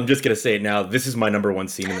I'm just gonna say it now. This is my number one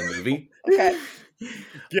scene in the movie. Okay.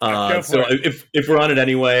 So if we're on it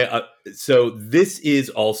anyway, so this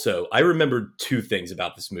is also, I remember two things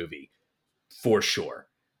about this movie for sure,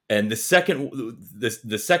 and the second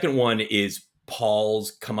one is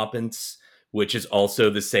Paul's comeuppance, which is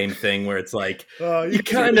also the same thing where it's like you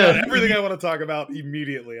kind of everything I want to talk about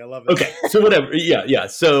immediately. I love it. Okay, so whatever, yeah.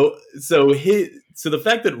 So the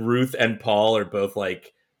fact that Ruth and Paul are both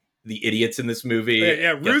like the idiots in this movie.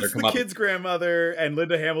 Yeah. Ruth's the kid's grandmother and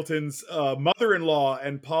Linda Hamilton's mother-in-law,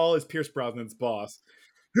 and Paul is Pierce Brosnan's boss,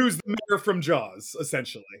 who's the mayor from Jaws,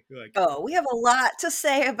 essentially. Like, we have a lot to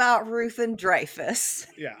say about Ruth and Dreyfuss.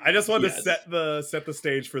 Yeah, I just wanted to set the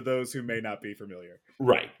stage for those who may not be familiar.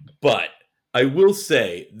 Right, but I will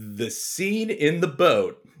say the scene in the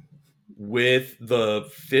boat with the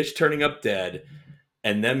fish turning up dead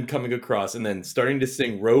and them coming across and then starting to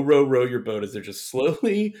sing "Row, row, row your boat" as they're just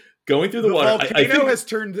slowly going through the water. The volcano has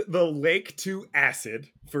turned the lake to acid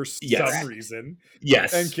for some reason.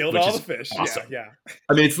 Yes. And killed all the fish. Awesome. Yeah.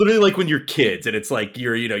 I mean, it's literally like when you're kids and it's like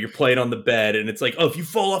you're playing on the bed and it's like, oh, if you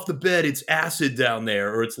fall off the bed, it's acid down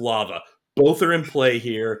there or it's lava. Both are in play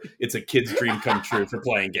here. It's a kid's dream come true for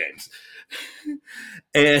playing games.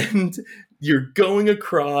 And you're going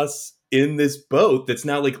across in this boat that's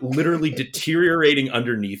now like literally deteriorating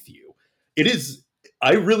underneath you.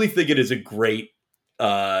 I really think it is a great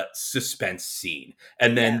suspense scene.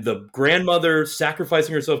 And then the grandmother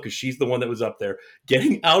sacrificing herself because she's the one that was up there,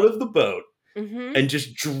 getting out of the boat and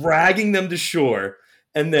just dragging them to shore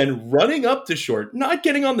and then running up to shore, not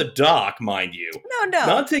getting on the dock, mind you. No.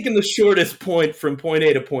 Not taking the shortest point from point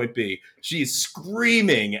A to point B. She's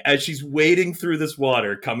screaming as she's wading through this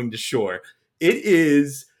water coming to shore. It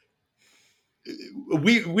is...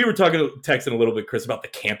 We were texting a little bit, Chris, about the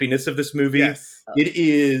campiness of this movie. Yes.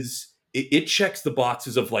 It checks the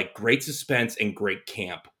boxes of like great suspense and great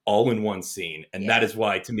camp all in one scene. And that is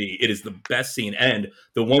why, to me, it is the best scene. And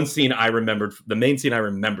the main scene I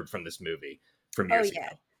remembered from this movie from years ago.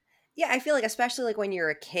 Yeah, I feel like especially like when you're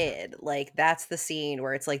a kid, like that's the scene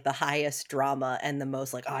where it's like the highest drama and the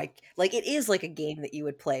most like it is like a game that you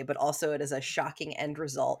would play, but also it is a shocking end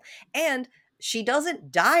result. And she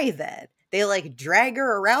doesn't die then. They like drag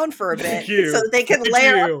her around for a bit so they can lay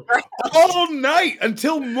her all night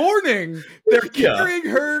until morning. They're carrying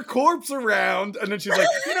her corpse around, and then she's like,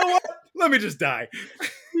 "You know what? Let me just die."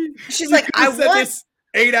 She's like, "I want this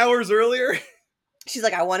 8 hours earlier." She's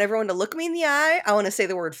like, "I want everyone to look me in the eye. I want to say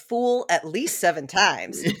the word fool at least 7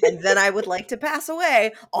 times, and then I would like to pass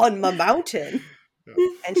away on my mountain."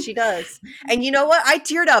 And she does. And you know what? I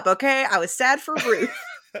teared up. Okay, I was sad for Ruth.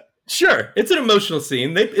 Sure, it's an emotional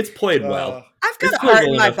scene. It's played well. I've got a heart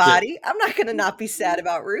in my body. I'm not going to not be sad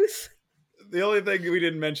about Ruth. The only thing we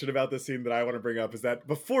didn't mention about this scene that I want to bring up is that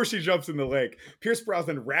before she jumps in the lake, Pierce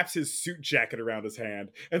Brosnan wraps his suit jacket around his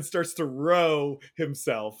hand and starts to row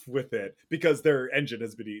himself with it because their engine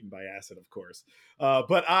has been eaten by acid, of course.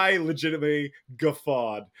 But I legitimately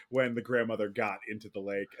guffawed when the grandmother got into the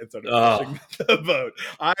lake and started pushing the boat.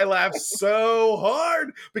 I laughed so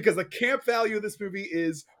hard because the camp value of this movie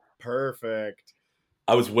is perfect.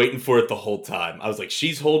 I was waiting for it the whole time. I was like,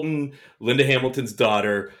 she's holding Linda Hamilton's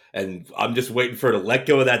daughter, and I'm just waiting for her to let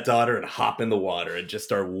go of that daughter and hop in the water and just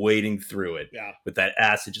start wading through it with that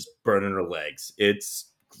acid just burning her legs.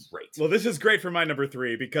 It's great. Well, this is great for my number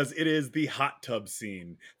 3 because it is the hot tub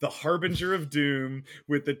scene, the harbinger of doom,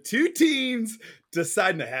 with the 2 teens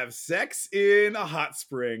deciding to have sex in a hot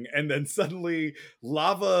spring, and then suddenly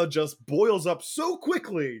lava just boils up so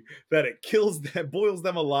quickly that it boils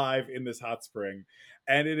them alive in this hot spring.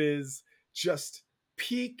 And it is just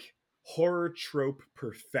peak horror trope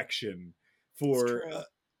perfection for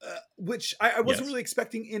which I wasn't really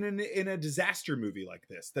expecting in a disaster movie like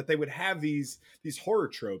this, that they would have these horror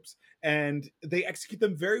tropes, and they execute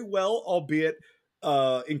them very well, albeit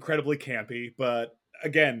incredibly campy. But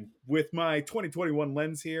again, with my 2021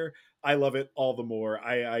 lens here, I love it all the more.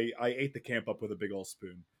 I ate the camp up with a big old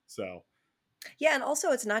spoon. So Yeah, and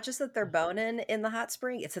also it's not just that they're boning in the hot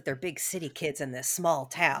spring, it's that they're big city kids in this small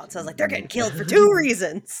town. So I was like, they're getting killed for two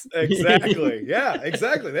reasons. Exactly. Yeah,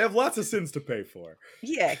 exactly. They have lots of sins to pay for.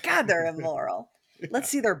 Yeah, God, they're immoral. Let's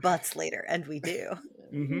see their butts later, and we do.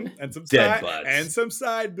 And some Dead side butts. and some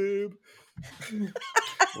side boob.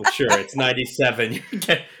 Well, sure, it's 97.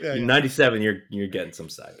 You're 97. You're getting some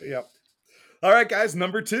side. Yep. All right, guys.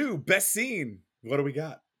 Number 2, best scene. What do we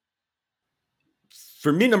got?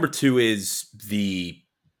 For me, number 2 is the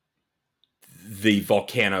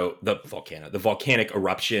volcanic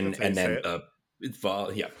eruption, and then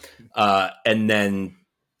and then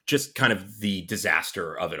just kind of the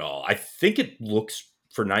disaster of it all. I think it looks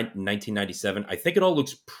for 1997. I think it all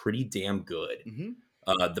looks pretty damn good.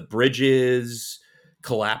 The bridges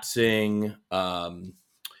collapsing,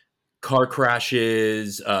 car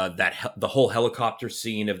crashes, the whole helicopter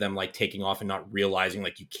scene of them like taking off and not realizing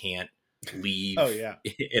like you can't leave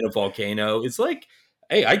in a volcano. It's like,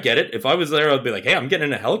 hey, I get it. If I was there, I'd be like, hey, I'm getting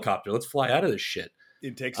in a helicopter. Let's fly out of this shit.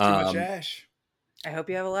 It takes too much ash. I hope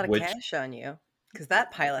you have a lot of cash on you, because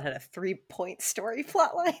that pilot had a 3-point story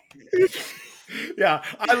plotline. Yeah,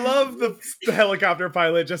 I love the helicopter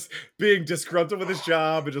pilot just being disgruntled with his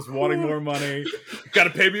job and just wanting more money. Got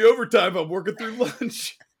to pay me overtime. I'm working through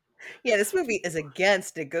lunch. Yeah, this movie is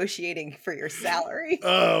against negotiating for your salary.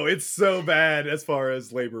 Oh, it's so bad as far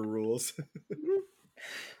as labor rules.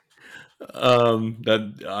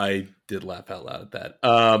 That I did laugh out loud at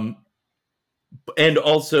that. And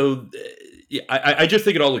also, I just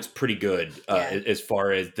think it all looks pretty good as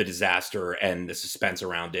far as the disaster and the suspense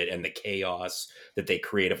around it and the chaos that they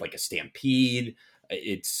create of like a stampede.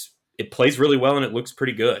 It plays really well and it looks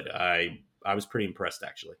pretty good. I was pretty impressed,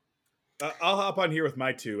 actually. I'll hop on here with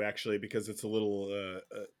my 2, actually, because it's a little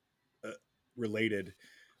related.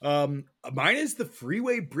 Mine is the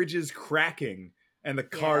freeway bridges cracking and the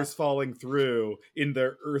cars falling through in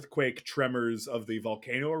the earthquake tremors of the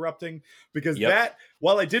volcano erupting. Because that,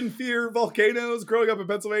 while I didn't fear volcanoes growing up in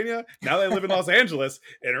Pennsylvania, now that I live in Los Angeles,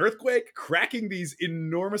 an earthquake cracking these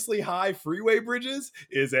enormously high freeway bridges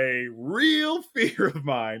is a real fear of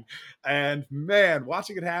mine. And man,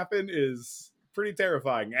 watching it happen is pretty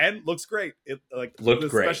terrifying and looks great. It looked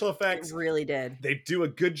great. Special effects, it really did. They do a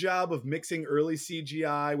good job of mixing early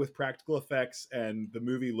CGI with practical effects, and the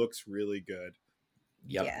movie looks really good.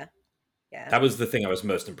 Yep. Yeah. That was the thing I was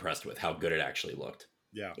most impressed with, how good it actually looked.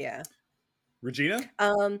 Yeah. Regina?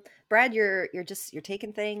 Brad, you're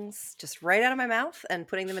taking things just right out of my mouth and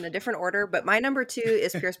putting them in a different order. But my number 2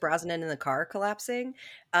 is Pierce Brosnan in the car collapsing.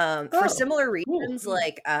 For similar reasons,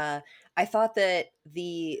 I thought that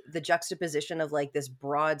the juxtaposition of like this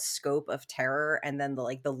broad scope of terror and then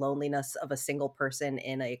the loneliness of a single person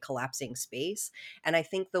in a collapsing space, and I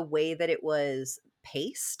think the way that it was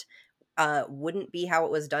paced wouldn't be how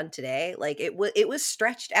it was done today. Like it was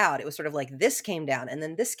stretched out. It was sort of like this came down and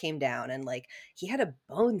then this came down, and like he had a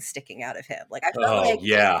bone sticking out of him. Like I felt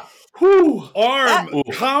arm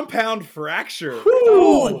compound fracture.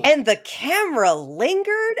 And the camera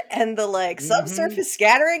lingered, and the subsurface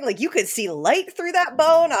scattering. Like you could see light through that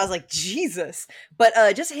bone. I was like, Jesus. But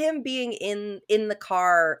just him being in the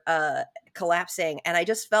car collapsing, and I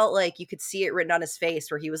just felt like you could see it written on his face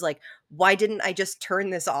where he was like, why didn't I just turn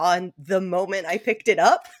this on the moment I picked it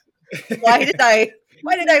up? Why did I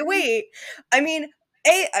wait? I mean,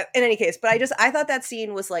 in any case, but I thought that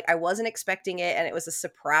scene was like, I wasn't expecting it, and it was a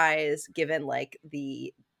surprise given like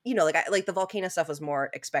the, the volcano stuff was more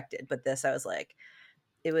expected, but this I was like,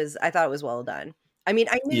 I thought it was well done. I mean,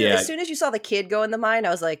 I knew as soon as you saw the kid go in the mine,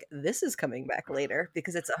 I was like, this is coming back later,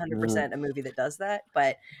 because it's 100% a movie that does that.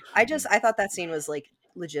 But I thought that scene was like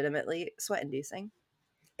legitimately sweat inducing.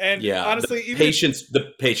 And honestly,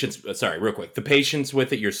 the patience, sorry, real quick, the patience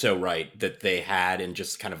with it, you're so right, that they had, and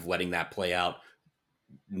just kind of letting that play out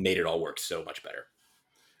made it all work so much better.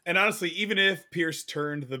 And honestly, even if Pierce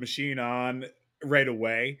turned the machine on right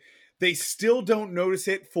away, they still don't notice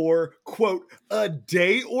it for, quote, a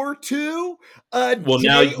day or two.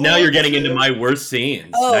 Now you're getting into my worst scenes.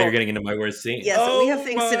 Now you're getting into my worst scenes. Yeah, so we have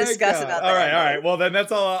things to discuss about that. All right. Well, then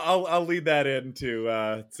that's all. I'll lead that into.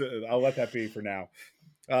 I'll let that be for now.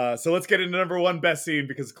 So let's get into number 1 best scene,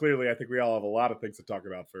 because clearly I think we all have a lot of things to talk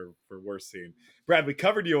about for worst scene. Brad, we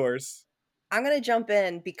covered yours. I'm going to jump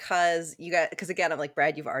in because again, I'm like,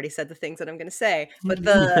 Brad, you've already said the things that I'm going to say,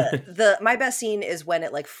 but my best scene is when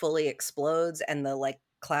it like fully explodes and the like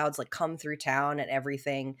clouds like come through town and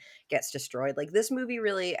everything gets destroyed. Like this movie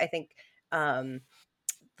really, I think,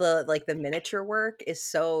 the miniature work is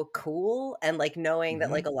so cool, and like knowing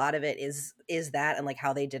that like a lot of it is that, and like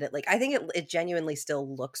how they did it. Like, I think it genuinely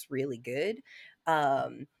still looks really good.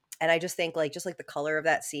 And I just think like just like the color of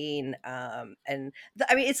that scene, and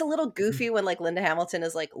I mean, it's a little goofy when like Linda Hamilton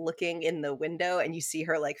is like looking in the window and you see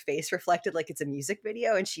her like face reflected like it's a music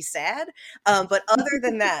video and she's sad. But other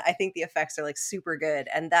than that, I think the effects are like super good,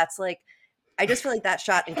 and that's like I just feel like that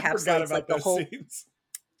shot encapsulates like the whole. Scenes.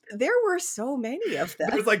 There were so many of them.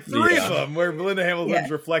 There's like 3 of them where Linda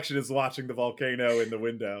Hamilton's reflection is watching the volcano in the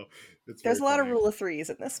window. There's a lot of rule of threes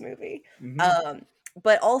in this movie.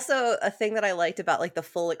 But also a thing that I liked about like the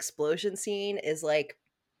full explosion scene is like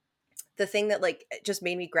the thing that like just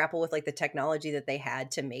made me grapple with like the technology that they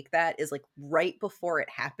had to make that is like right before it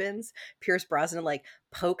happens, Pierce Brosnan like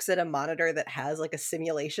pokes at a monitor that has like a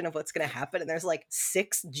simulation of what's going to happen, and there's like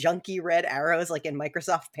 6 junky red arrows like in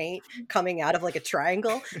Microsoft Paint coming out of like a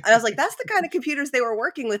triangle, and I was like, that's the kind of computers they were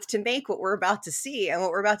working with to make what we're about to see, and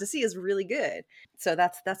what we're about to see is really good. So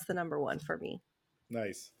that's the number one for me.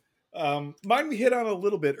 Nice. Mine we hit on a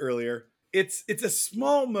little bit earlier. It's a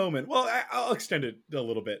small moment. Well, I'll extend it a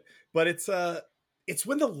little bit, but it's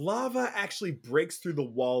when the lava actually breaks through the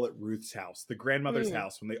wall at Ruth's house, the grandmother's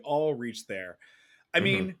house, when they all reach there. I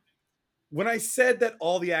mean, when I said that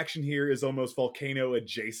all the action here is almost volcano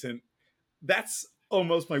adjacent, that's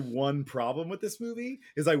almost my one problem with this movie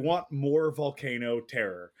is I want more volcano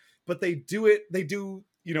terror, but they do,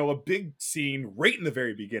 you know, a big scene right in the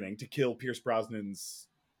very beginning to kill Pierce Brosnan's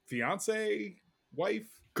fiance, wife,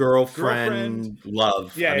 girlfriend,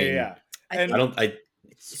 love. Yeah. And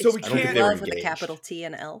so we can't love with a capital T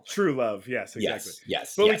and L. True love, yes, exactly.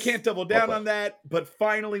 Yes. But we can't double down on that. But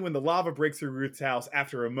finally, when the lava breaks through Ruth's house,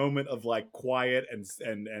 after a moment of like quiet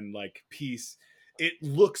and like peace, it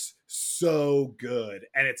looks so good,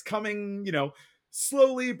 and it's coming, you know,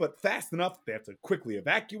 slowly but fast enough. They have to quickly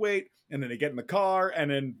evacuate, and then they get in the car,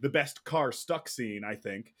 and then the best car stuck scene, I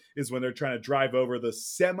think, is when they're trying to drive over the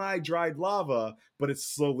semi-dried lava, but it's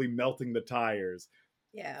slowly melting the tires.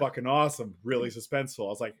 Yeah. Fucking awesome. Really suspenseful. I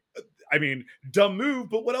was like, I mean, dumb move,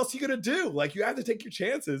 but what else are you going to do? Like, you have to take your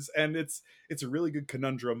chances, and it's a really good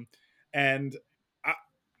conundrum. And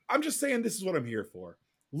I'm just saying this is what I'm here for.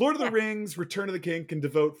 Lord of the Rings, Return of the King can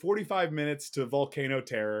devote 45 minutes to volcano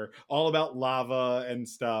terror, all about lava and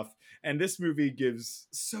stuff. And this movie gives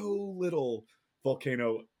so little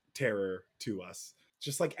volcano terror to us.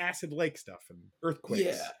 Just like acid lake stuff and earthquakes.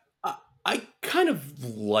 Yeah. I kind of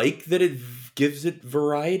like that it gives it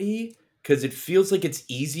variety because it feels like it's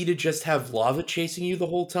easy to just have lava chasing you the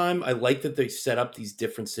whole time. I like that they set up these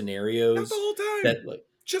different scenarios. Not the whole time. That, like,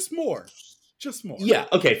 just more. Yeah.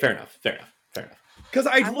 Okay. Fair enough. Because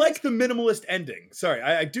I like the minimalist ending. Sorry,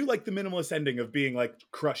 I do like the minimalist ending of being like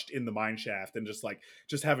crushed in the mine shaft and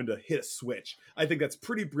just having to hit a switch. I think that's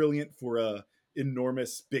pretty brilliant for a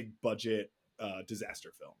enormous big budget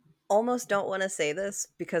disaster film. Almost don't want to say this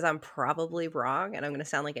because I'm probably wrong and I'm going to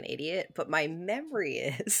sound like an idiot, but my memory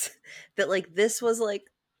is that like this was like,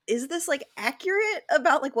 is this like accurate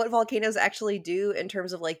about like what volcanoes actually do in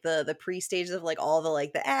terms of like the pre-stages of like all the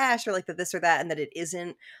like the ash or like the this or that, and that it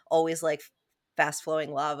isn't always like fast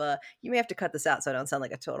flowing lava? You may have to cut this out so I don't sound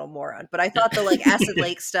like a total moron, but I thought the like acid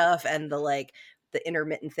lake stuff and the like the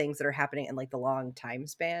intermittent things that are happening in like the long time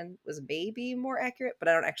span was maybe more accurate, but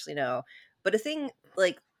I don't actually know. But a thing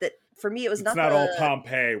like that for me, it was it's not all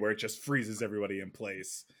Pompeii where it just freezes everybody in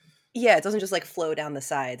place. Yeah, it doesn't just like flow down the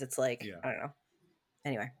sides. It's like, I don't know.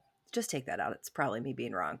 Anyway, just take that out. It's probably me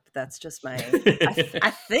being wrong, but that's just my. I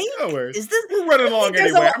think. No worries. Is this? We're running along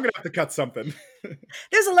anyway. I'm gonna have to cut something.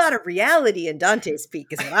 There's a lot of reality in Dante's Peak,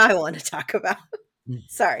 is what I want to talk about.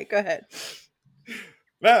 Sorry, go ahead.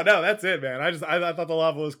 No, that's it, man. I thought the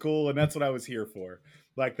lava was cool, and that's what I was here for.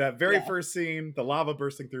 Like that very first scene, the lava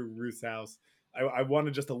bursting through Ruth's house. I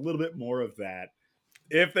wanted just a little bit more of that.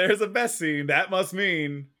 If there's a best scene, that must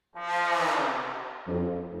mean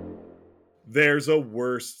there's a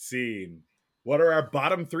worst scene. What are our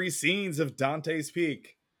bottom 3 scenes of Dante's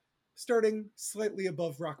Peak? Starting slightly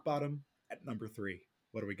above rock bottom at number 3.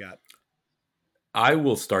 What do we got? I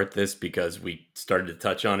will start this because we started to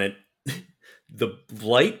touch on it. The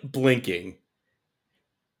light blinking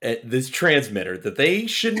at this transmitter that they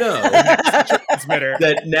should know that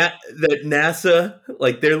NASA,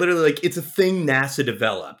 like they're literally like, it's a thing NASA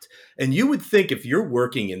developed. And you would think if you're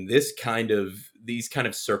working in these kind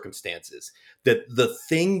of circumstances, that the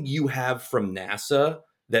thing you have from NASA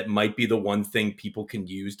that might be the one thing people can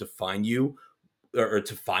use to find you or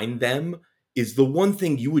to find them is the one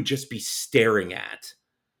thing you would just be staring at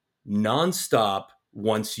nonstop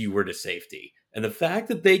once you were to safety. And the fact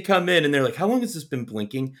that they come in and they're like, how long has this been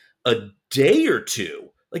blinking? A day or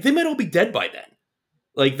two. Like, they might all be dead by then.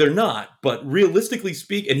 Like, they're not. But realistically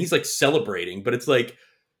speaking, and he's like celebrating, but it's like,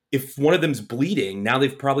 if one of them's bleeding, now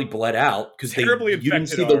they've probably bled out because you didn't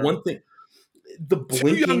see the one thing. The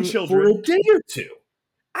blinking for a day or two.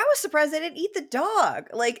 I was surprised they didn't eat the dog.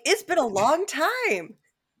 Like, it's been a long time.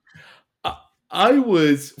 I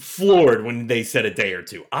was floored when they said a day or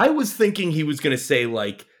two. I was thinking he was going to say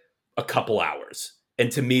like a couple hours. And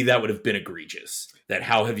to me, that would have been egregious. That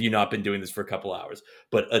how have you not been doing this for a couple hours?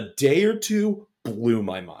 But a day or two blew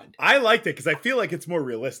my mind. I liked it because I feel like it's more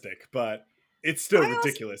realistic, but it's still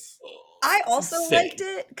ridiculous. I also liked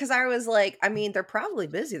it because I was like, I mean, they're probably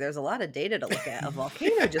busy. There's a lot of data to look at. A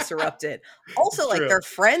volcano just erupted. Also, like, their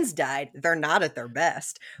friends died. They're not at their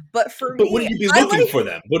best. But for me, wouldn't you be looking for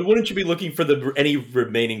them? Wouldn't you be looking for any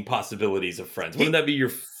remaining possibilities of friends? Wouldn't that be your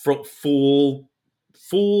full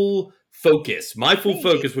focus? My full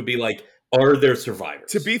focus would be like, are there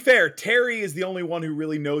survivors? To be fair, Terry is the only one who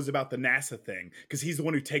really knows about the NASA thing because he's the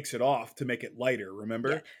one who takes it off to make it lighter,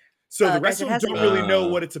 remember? Yeah. So the rest of them don't really know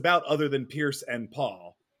what it's about other than Pierce and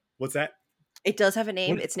Paul. What's that? It does have a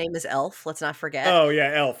name. Its name is Elf. Let's not forget. Oh,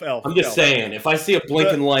 yeah, Elf. I'm just saying, if I see a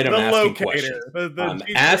blinking light, I'm asking questions. I'm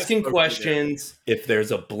asking questions if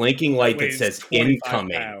there's a blinking light that says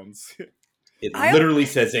incoming. It literally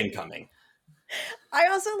says incoming. I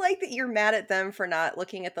also like that you're mad at them for not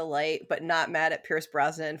looking at the light, but not mad at Pierce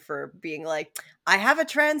Brosnan for being like, I have a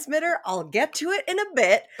transmitter. I'll get to it in a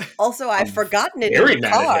bit. Also, I've forgotten it in the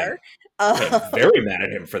car. I'm very mad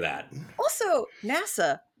at him for that. Also,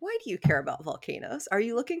 NASA, why do you care about volcanoes? Are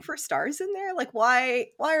you looking for stars in there? Like, why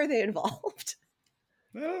are they involved?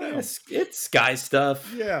 I don't know. It's sky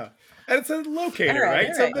stuff. Yeah. And it's a locator,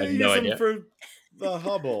 right? So they use them for the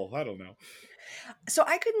Hubble. I don't know. So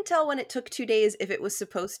I couldn't tell when it took 2 days if it was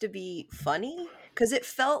supposed to be funny, because it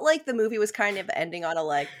felt like the movie was kind of ending on a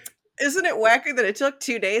like, isn't it wacky that it took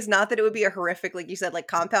 2 days? Not that it would be a horrific, like you said, like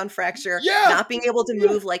compound fracture, not being able to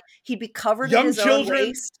move, like he'd be covered in his own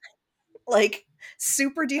waste, like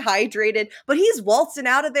super dehydrated, but he's waltzing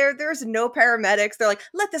out of there. There's no paramedics. They're like,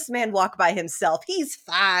 let this man walk by himself. He's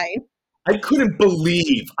fine. I couldn't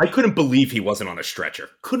believe he wasn't on a stretcher.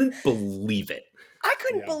 Couldn't believe it. I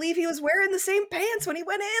couldn't believe he was wearing the same pants when he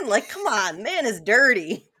went in. Like, come on, man is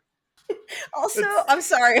dirty. Also, I'm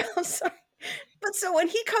sorry. But so when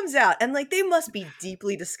he comes out, and like, they must be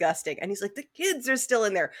deeply disgusting. And he's like, the kids are still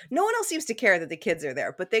in there. No one else seems to care that the kids are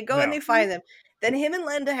there, but they go and they find them. Then him and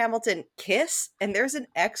Linda Hamilton kiss, and there's an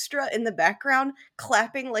extra in the background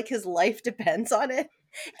clapping like his life depends on it.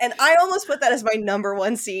 And I almost put that as my number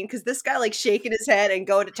one scene, because this guy like shaking his head and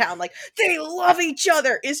going to town like they love each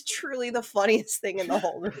other is truly the funniest thing in the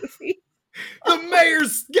whole movie. The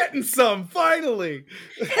mayor's getting some, finally.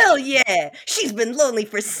 Hell yeah. She's been lonely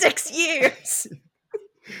for 6 years.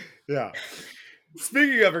 Yeah.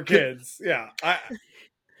 Speaking of her kids,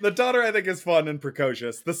 the daughter I think is fun and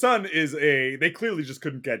precocious. The son is they clearly just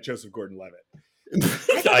couldn't get Joseph Gordon-Levitt. I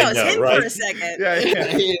thought that was him for a second. Yeah.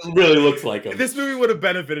 It really looks like him. This movie would have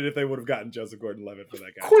benefited if they would have gotten Joseph Gordon-Levitt for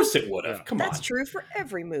that guy. Of course it would have. Yeah. Come on. That's true for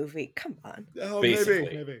every movie. Come on. Oh,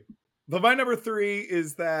 maybe. But my number 3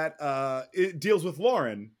 is that it deals with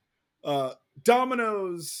Lauren.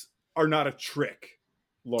 Dominoes are not a trick,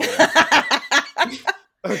 Lauren.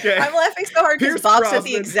 Okay. I'm laughing so hard because Bob said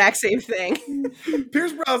the exact same thing.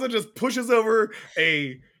 Pierce Brosnan just pushes over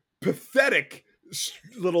a pathetic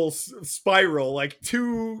little spiral, like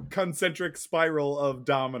 2 concentric spiral of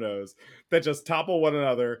dominoes that just topple one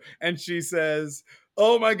another, and she says,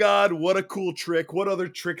 oh my god, what a cool trick, what other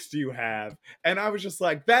tricks do you have? And I was just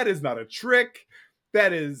like, that is not a trick,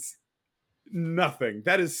 that is nothing,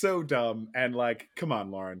 that is so dumb. And like, come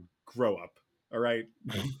on, Lauren, grow up, all right?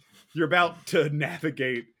 You're about to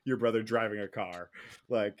navigate your brother driving a car,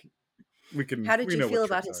 like, we can. How did you feel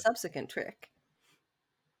about his subsequent trick?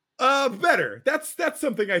 Better. That's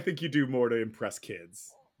something I think you do more to impress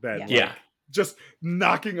kids than just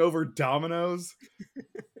knocking over dominoes.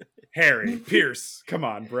 Harry, Pierce, come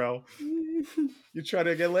on, bro. You try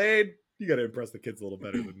to get laid, you got to impress the kids a little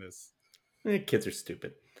better than this. Kids are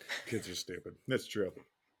stupid. Kids are stupid. That's true.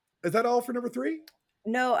 Is that all for number 3?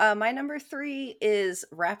 No, my number 3 is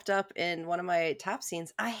wrapped up in one of my top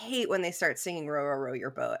scenes. I hate when they start singing Row, Row, Row Your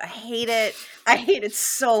Boat. I hate it. I hate it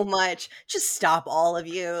so much. Just stop, all of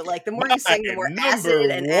you. Like, the more you sing, the more acid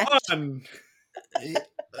and one.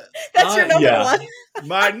 That's your number 1?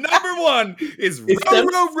 My number 1 is Row,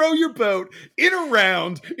 Row, Row Your Boat in a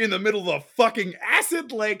round in the middle of the fucking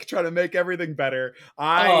acid lake trying to make everything better.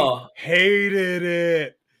 I hated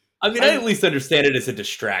it. I mean, I at least understand it as a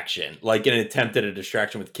distraction, like an attempt at a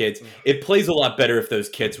distraction with kids. It plays a lot better if those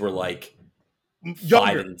kids were like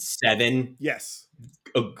younger. 5 and 7. Yes.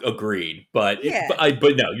 Agreed. But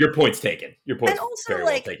but no, your point's taken. Your point's very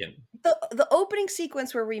well taken. the opening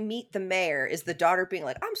sequence where we meet the mayor is the daughter being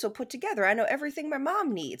like, I'm so put together, I know everything my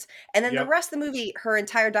mom needs. And then the rest of the movie, her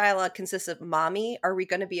entire dialogue consists of, Mommy, are we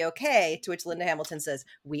going to be okay? To which Linda Hamilton says,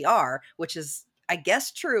 we are, which is, I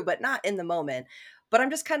guess, true, but not in the moment. But I'm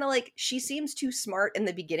just kind of like, she seems too smart in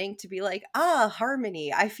the beginning to be like,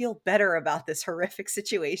 Harmony, I feel better about this horrific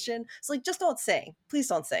situation. It's like, just don't sing. Please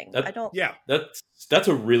don't sing. I don't. Yeah. That's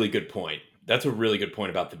a really good point. That's a really good point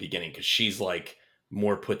about the beginning, because she's like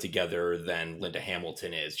more put together than Linda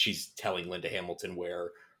Hamilton is. She's telling Linda Hamilton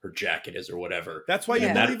where her jacket is or whatever. That's why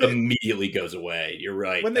that immediately goes away. You're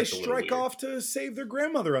right. When they strike off to save their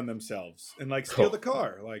grandmother on themselves and like steal the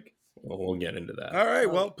car. Like, well, we'll get into that. All right.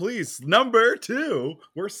 Well, please. Number 2,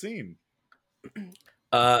 worst scene.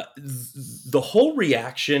 The whole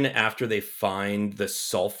reaction after they find the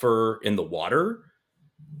sulfur in the water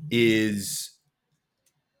is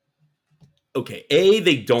okay.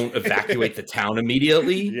 They don't evacuate the town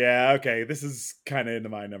immediately. Yeah. Okay. This is kind of into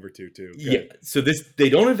my number 2 too. Good. Yeah. So they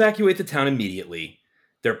don't evacuate the town immediately.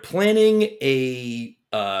 They're planning a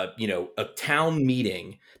town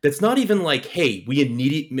meeting that's not even like, hey, we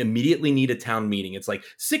immediately need a town meeting. It's like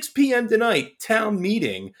 6 p.m. tonight, town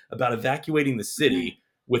meeting about evacuating the city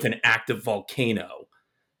with an active volcano.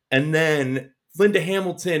 And then Linda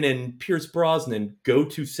Hamilton and Pierce Brosnan go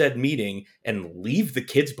to said meeting and leave the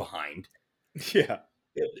kids behind. Yeah.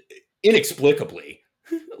 Inexplicably.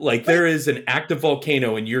 Like, there is an active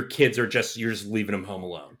volcano and your kids you're just leaving them home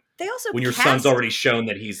alone. They also when your son's already shown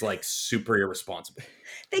that he's like super irresponsible.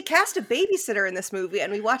 They cast a babysitter in this movie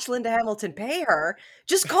and we watched Linda Hamilton pay her.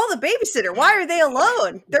 Just call the babysitter. Why are they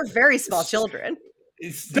alone? They're very small children.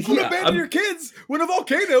 Don't abandon your kids when a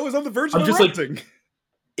volcano is on the verge of erupting. Like,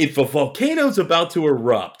 if a volcano's about to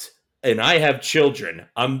erupt and I have children,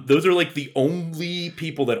 those are like the only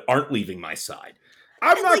people that aren't leaving my side.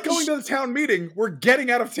 I'm not going to the town meeting. We're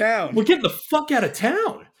getting out of town. We're getting the fuck out of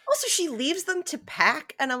town. Also, she leaves them to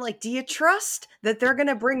pack, and I'm like, do you trust that they're going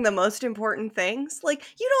to bring the most important things? Like,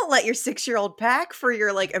 you don't let your 6-year-old pack for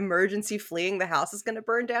your, like, emergency fleeing the house is going to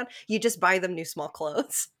burn down. You just buy them new small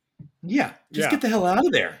clothes. Yeah, just get the hell out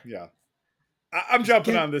of there. Yeah. I'm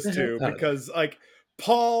jumping on this, too, because, like,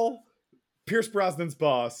 Paul, Pierce Brosnan's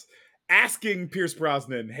boss, asking Pierce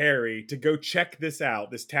Brosnan, Harry, to go check this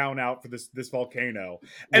town out for this volcano.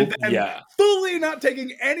 And fully not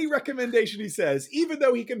taking any recommendation he says, even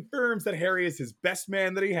though he confirms that Harry is his best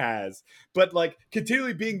man that he has. But like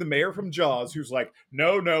continually being the mayor from Jaws, who's like,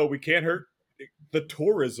 no, we can't hurt the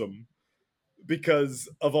tourism because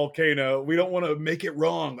a volcano. We don't want to make it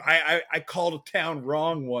wrong. I called a town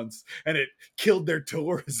wrong once and it killed their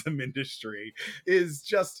tourism industry. Is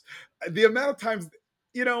just the amount of times...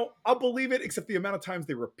 I'll believe it, except the amount of times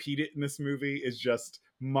they repeat it in this movie is just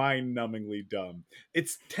mind-numbingly dumb.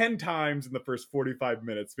 It's 10 times in the first 45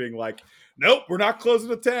 minutes being like, nope, we're not closing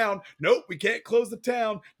the town. Nope, we can't close the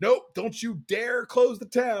town. Nope, don't you dare close the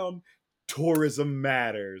town. Tourism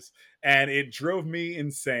matters. And it drove me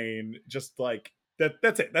insane. Just like,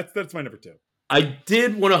 that's it. That's my number 2. I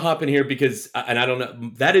did want to hop in here because, and I don't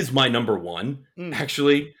know, that is my number 1,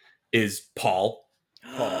 actually, is Paul.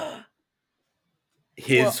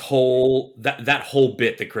 His whole that whole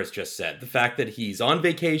bit that Chris just said, the fact that he's on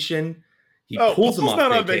vacation, he pulls him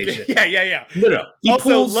off vacation. Yeah. No. He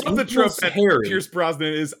also love the trope that Pierce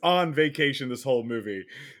Brosnan is on vacation this whole movie.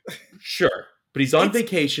 Sure, but he's on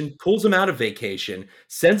vacation, pulls him out of vacation,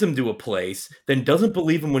 sends him to a place, then doesn't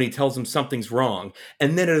believe him when he tells him something's wrong,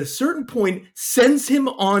 and then at a certain point sends him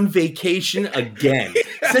on vacation again,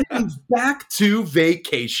 sends him back to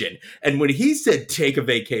vacation. And when he said take a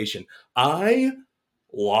vacation, I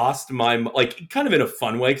lost my, like, kind of in a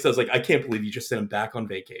fun way, because I was like, I can't believe you just sent him back on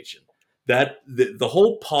vacation. That the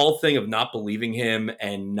whole Paul thing of not believing him,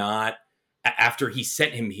 and not after he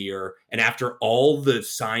sent him here, and after all the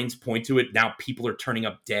signs point to it, now people are turning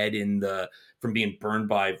up dead from being burned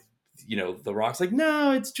by the rocks. Like,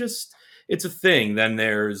 no, it's a thing. Then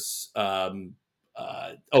there's they're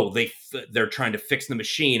trying to fix the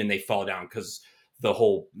machine and they fall down because the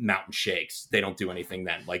whole mountain shakes. They don't do anything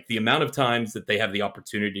then. Like, the amount of times that they have the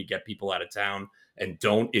opportunity to get people out of town and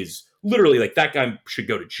don't is literally like, that guy should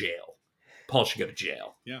go to jail. Paul should go to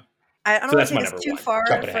jail. Yeah. I don't want to take this too far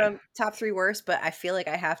from top 3 worst, but I feel like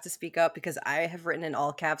I have to speak up because I have written in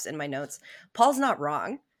all caps in my notes, Paul's not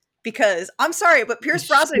wrong. Because, I'm sorry, but Pierce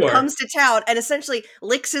Brosnan comes to town and essentially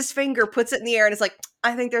licks his finger, puts it in the air, and is like,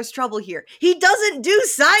 I think there's trouble here. He doesn't do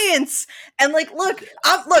science! And like, look.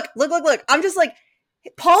 I'm just like,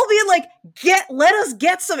 Paul being like, let us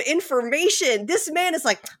get some information. This man is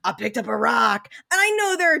like, I picked up a rock. And I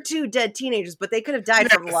know there are 2 dead teenagers, but they could have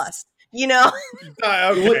died from lust. you know?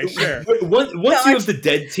 Okay, sure. Once you have the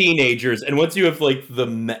dead teenagers, and once you have like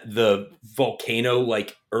the volcano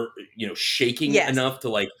like shaking enough to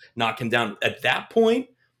like knock him down, at that point,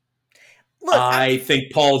 look, I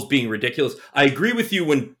think Paul's being ridiculous. I agree with you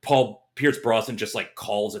when Pierce Brosnan just like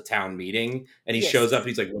calls a town meeting and he shows up and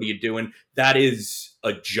he's like, "What are you doing?" That is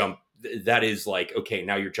a jump. That is like, okay,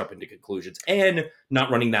 now you're jumping to conclusions and not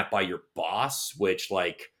running that by your boss, which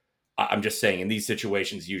like, I'm just saying in these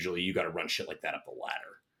situations, usually you got to run shit like that up the ladder.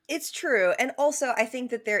 It's true. And also, I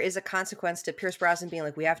think that there is a consequence to Pierce Brosnan being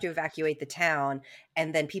like, we have to evacuate the town,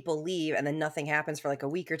 and then people leave, and then nothing happens for like a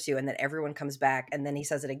week or two, and then everyone comes back, and then he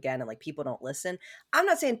says it again, and like people don't listen. I'm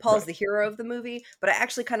not saying Paul's the hero of the movie, but I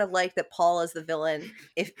actually kind of like that Paul is the villain.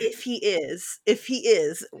 If he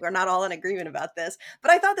is, we're not all in agreement about this,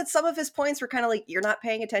 but I thought that some of his points were kind of like, you're not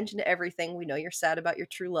paying attention to everything. We know you're sad about your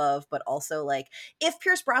true love, but also like, if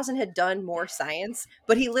Pierce Brosnan had done more science,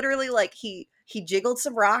 but he literally like, he jiggled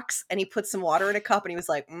some rocks and he put some water in a cup and he was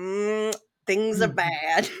like, things are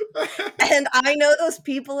bad. And I know those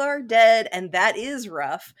people are dead and that is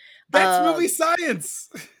rough. That's movie science.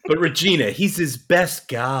 But Regina, he's his best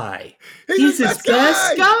guy. He's his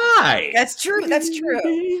best guy. That's true. That's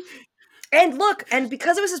true. And look, and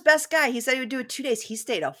because it was his best guy, he said he would do it 2 days. He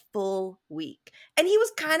stayed a full week. And he was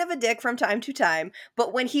kind of a dick from time to time.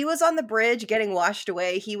 But when he was on the bridge getting washed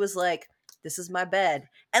away, he was like, this is my bed.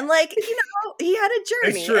 And like, he had a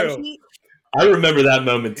journey. It's true. And I remember that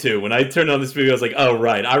moment too. When I turned on this movie, I was like, oh,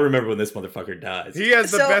 right. I remember when this motherfucker dies. He has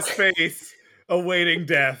the best face awaiting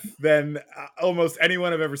death than almost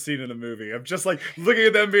anyone I've ever seen in a movie. I'm just like looking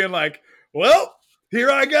at them being like, well, here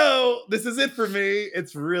I go. This is it for me.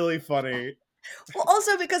 It's really funny. Well,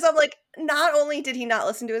 also because I'm like, not only did he not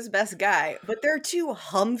listen to his best guy, but there are 2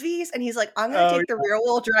 Humvees, and he's like, I'm going to take the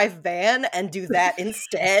rear-wheel drive van and do that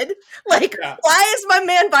instead. Like, why is my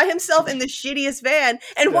man by himself in the shittiest van?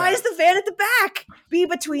 And why is the van at the back? Be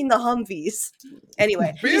between the Humvees.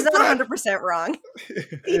 Anyway, he's not 100% wrong.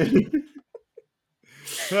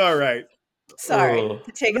 All right. Sorry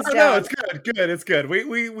to take us down. No, it's good. It's good.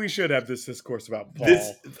 We should have this discourse about Paul.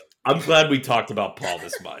 I'm glad we talked about Paul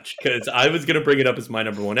this much because I was going to bring it up as my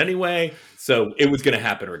number 1 anyway, so it was going to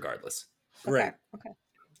happen regardless. Right. Okay.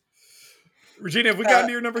 Regina, have we gotten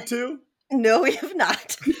to your number 2? No, we have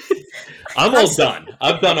not. I'm all done.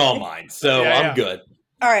 I've done all mine, so I'm good.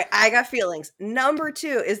 All right, I got feelings. Number 2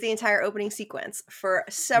 is the entire opening sequence for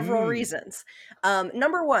several reasons.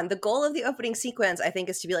 Number 1, the goal of the opening sequence, I think,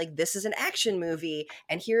 is to be like, this is an action movie,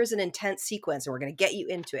 and here's an intense sequence, and we're going to get you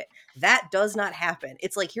into it. That does not happen.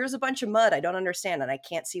 It's like, here's a bunch of mud I don't understand, and I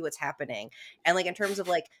can't see what's happening. And like in terms of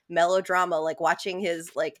like melodrama, like watching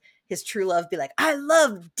his true love be like, I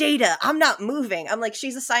love Data, I'm not moving. I'm like,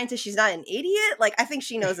 she's a scientist, she's not an idiot. Like, I think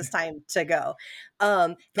she knows it's time to go.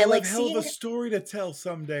 And like hell seeing of a story to tell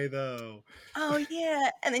someday, though. Oh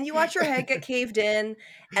yeah, and then you watch her head get caved in,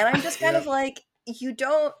 and I'm just kind of like, you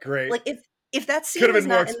don't like if that scene could have been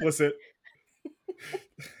more not explicit.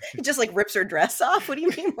 Just like rips her dress off. What do you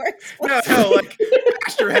mean more explicit? No, like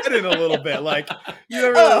bashed her head in a little bit. Like you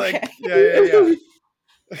don't really like. Yeah.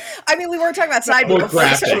 I mean, we weren't talking about side more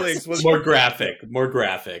graphic. More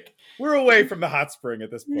graphic. We're away from the hot spring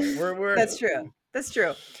at this point. We're That's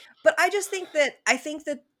true. But I just think that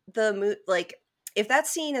the like, if that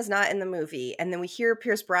scene is not in the movie, and then we hear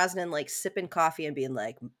Pierce Brosnan like sipping coffee and being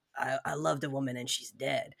like, I loved a woman and she's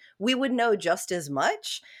dead, we would know just as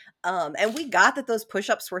much. And we got that those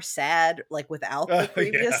push-ups were sad, like without the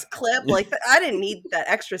previous clip. Like I didn't need that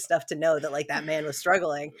extra stuff to know that like that man was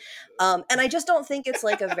struggling. And I just don't think it's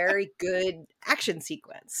like a very good action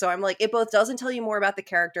sequence. So I'm like, it both doesn't tell you more about the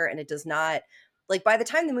character, and it does not. Like by the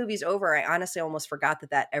time the movie's over, I honestly almost forgot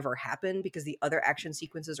that ever happened because the other action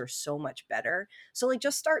sequences are so much better. So like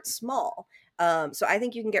just start small. So I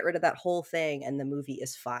think you can get rid of that whole thing and the movie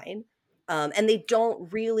is fine. And they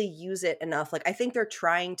don't really use it enough. Like I think they're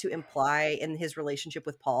trying to imply in his relationship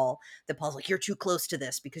with Paul that Paul's like, you're too close to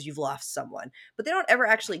this because you've lost someone. But they don't ever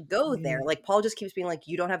actually go there. Like Paul just keeps being like,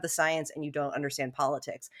 you don't have the science and you don't understand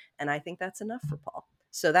politics. And I think that's enough for Paul.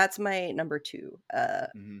 So that's my number 2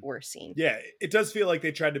 worst scene. Yeah, it does feel like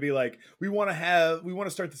they tried to be like, we want to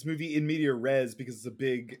start this movie in media res because it's a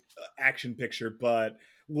big action picture, but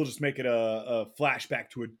we'll just make it a flashback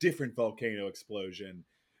to a different volcano explosion.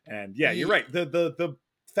 And yeah, you're right. The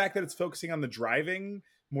fact that it's focusing on the driving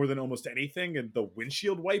more than almost anything, and the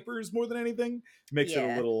windshield wipers more than anything, makes it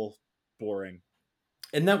a little boring.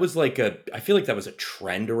 And that was like I feel like that was a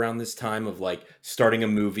trend around this time of like starting a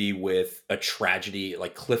movie with a tragedy,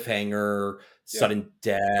 like cliffhanger, sudden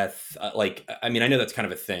death. I mean, I know that's kind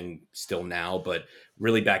of a thing still now, but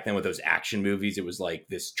really back then with those action movies, it was like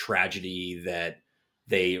this tragedy that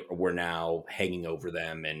they were now hanging over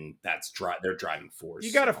them, and that's their driving force.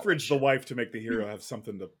 You gotta fridge the wife to make the hero have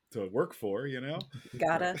something to work for, you know? You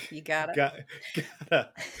gotta. Gotta.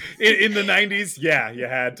 In the 90s, yeah, you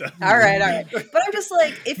had to. All right. But I'm just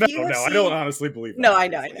like, if you have seen... I don't honestly believe that. No, I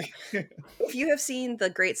know. If you have seen the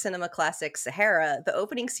great cinema classic Sahara, the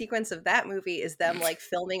opening sequence of that movie is them like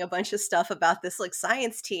filming a bunch of stuff about this like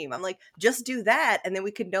science team. I'm like, just do that, and then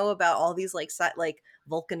we could know about all these like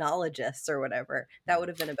volcanologists or whatever. That would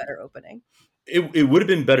have been a better opening. It would have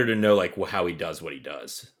been better to know like how he does what he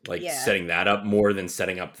does, like setting that up more than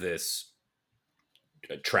setting up this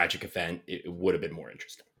tragic event. It would have been more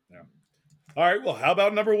interesting. Yeah. All right. Well, how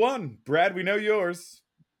about number 1, Brad? We know yours.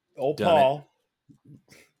 Old Done Paul.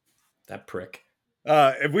 It. That prick.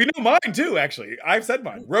 We know mine too. Actually, I've said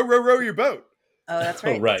mine. Row your boat. Oh, that's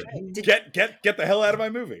right. Right. That's right. Get the hell out of my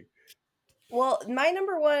movie. Well, my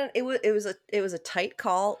number 1, it was a tight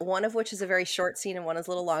call, one of which is a very short scene and one is a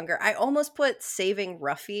little longer. I almost put Saving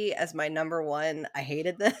Ruffy as my number 1. I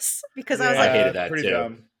hated this because I was like, I hated that too.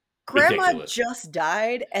 Dumb. Grandma Ridiculous. just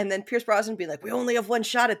died, and then Pierce Brosnan be like, we only have one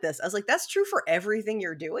shot at this. I was like, that's true for everything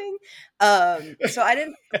you're doing. So I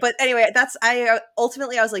didn't, but anyway,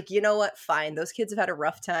 ultimately I was like, you know what? Fine. Those kids have had a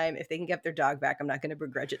rough time. If they can get their dog back, I'm not going to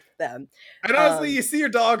begrudge it to them. And honestly, you see your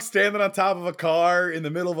dog standing on top of a car in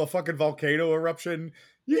the middle of a fucking volcano eruption.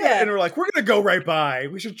 And we're like, we're going to go right by.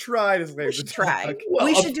 We should try to save the dog. Well,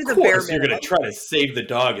 we should do the bare minimum. You're going to try to save the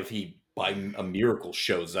dog if he by a miracle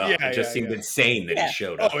shows up. It just seemed insane that he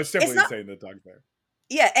showed up. Oh, it's definitely insane that dog's there.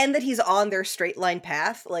 Yeah, and that he's on their straight line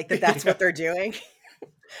path, like that's what they're doing.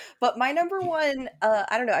 But my number 1,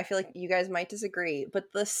 I don't know, I feel like you guys might disagree,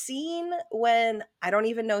 but the scene when, I don't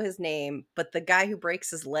even know his name, but the guy who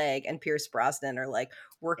breaks his leg and Pierce Brosnan are like,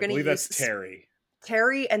 we're going to use... that's Terry.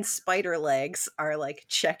 Terry and Spider Legs are like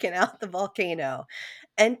checking out the volcano.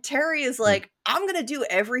 And Terry is like, I'm going to do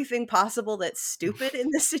everything possible that's stupid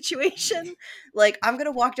in this situation. Like, I'm going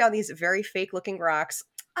to walk down these very fake looking rocks.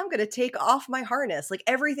 I'm going to take off my harness. Like,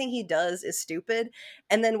 everything he does is stupid.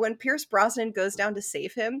 And then when Pierce Brosnan goes down to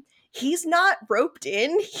save him, he's not roped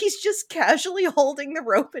in. He's just casually holding the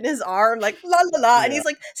rope in his arm, like, la la la. Yeah. And he's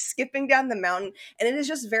like skipping down the mountain. And it is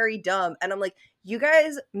just very dumb. And I'm like, you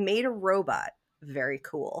guys made a robot. Very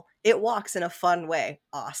cool. It walks in a fun way.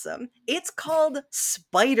 Awesome. It's called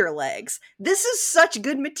Spider Legs. This is such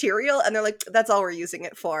good material. And they're like, that's all we're using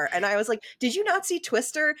it for. And I was like, did you not see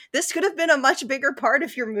Twister? This could have been a much bigger part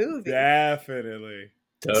of your movie. Definitely.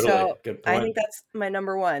 Totally. So good point. I think that's my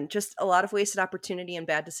number 1. Just a lot of wasted opportunity and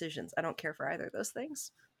bad decisions. I don't care for either of those things.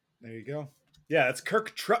 There you go. Yeah, it's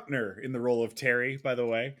Kirk Trupner in the role of Terry, by the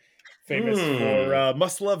way. Famous for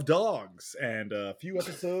Must Love Dogs and a few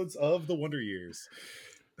episodes of The Wonder Years.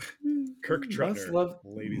 Kirk Trupner.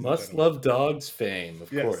 Must Love Dogs fame,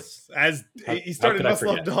 of course. As he started Must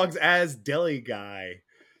Love Dogs as deli guy.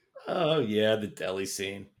 Oh, yeah, the deli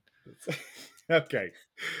scene. Okay.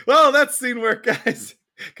 Well, that's scene work, guys.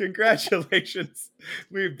 Congratulations.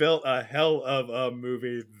 We built a hell of a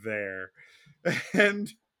movie there.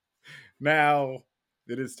 And now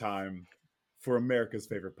it is time for America's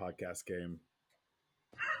favorite podcast game.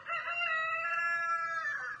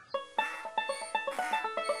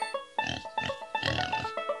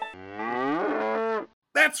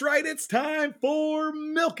 That's right, it's time for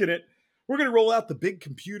Milking It. We're going to roll out the big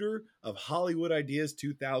computer of Hollywood Ideas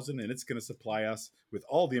 2000, and it's going to supply us with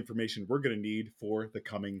all the information we're going to need for the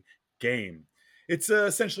coming game. It's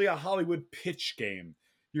essentially a Hollywood pitch game.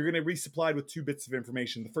 You're going to be resupplied with 2 bits of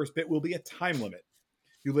information. The first bit will be a time limit.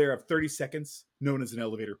 You later have 30 seconds, known as an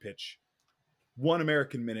elevator pitch, 1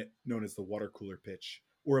 American minute, known as the water cooler pitch,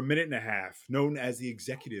 or a minute and a half, known as the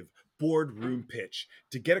executive boardroom pitch,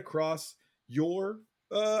 to get across your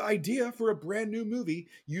idea for a brand new movie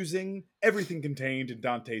using everything contained in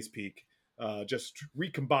Dante's Peak, just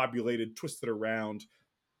recombobulated, twisted around,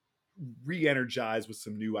 re-energized with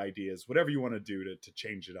some new ideas, whatever you want to do to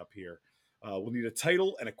change it up here. We'll need a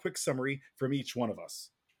title and a quick summary from each one of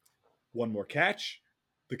us. One more catch.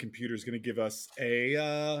 The computer is going to give us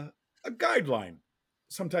a guideline.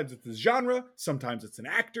 Sometimes it's a genre, sometimes it's an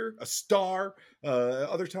actor, a star,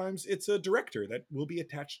 other times it's a director that will be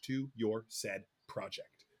attached to your said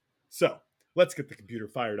project. So let's get the computer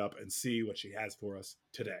fired up and see what she has for us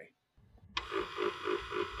today.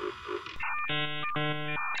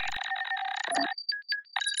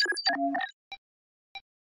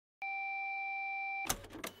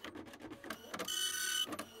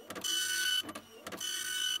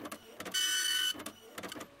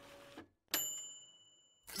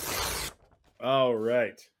 All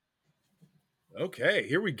right. Okay,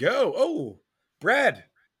 here we go. Oh, Brad,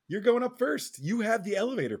 you're going up first. You have the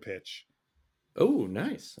elevator pitch. Oh,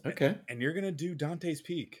 nice. Okay. And you're going to do Dante's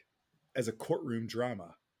Peak as a courtroom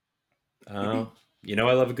drama. You know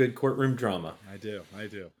I love a good courtroom drama. I do.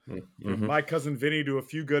 Mm-hmm. My Cousin Vinny to A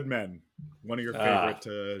Few Good Men. One of your favorite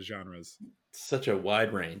genres. Such a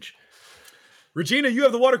wide range. Regina, you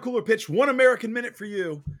have the water cooler pitch. 1 American minute for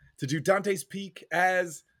you to do Dante's Peak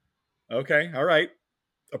as... Okay, all right.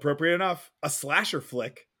 Appropriate enough. A slasher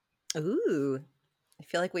flick. Ooh. I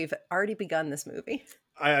feel like we've already begun this movie.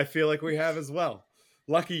 I feel like we have as well.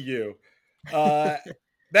 Lucky you.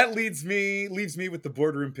 That leaves me with the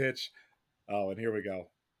boardroom pitch. Oh, and here we go.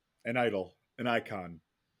 An idol, an icon,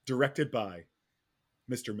 directed by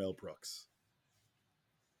Mr. Mel Brooks.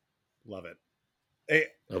 Love it.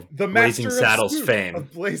 The Blazing master Saddles of spoof, fame.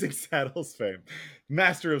 Of Blazing Saddles fame.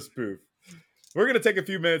 Master of spoof. We're going to take a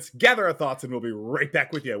few minutes, gather our thoughts, and we'll be right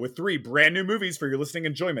back with you with 3 brand new movies for your listening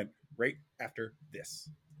enjoyment right after this.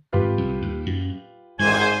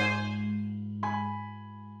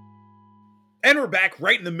 And we're back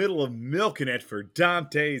right in the middle of milking it for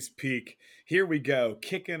Dante's Peak. Here we go.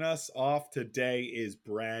 Kicking us off today is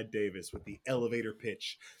Brad Davis with the elevator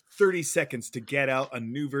pitch. 30 seconds to get out a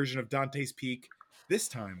new version of Dante's Peak, this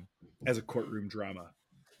time as a courtroom drama.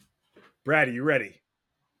 Brad, are you ready?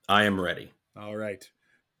 I am ready. All right.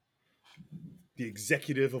 The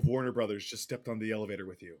executive of Warner Brothers just stepped on the elevator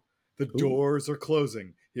with you. The doors are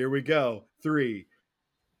closing. Here we go. 3,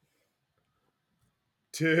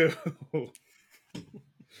 2...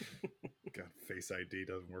 God, Face ID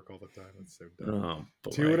doesn't work all the time. That's so dumb. Oh,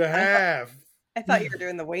 2.5. I thought you were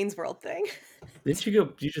doing the Wayne's World thing. Didn't you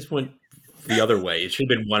go? You just went the other way. It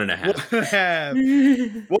should have been 1.5.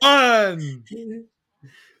 1.5. 1.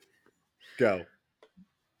 Go.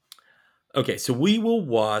 Okay, so we will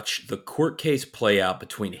watch the court case play out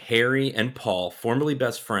between Harry and Paul, formerly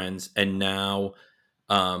best friends, and now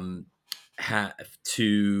have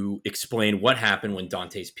to explain what happened when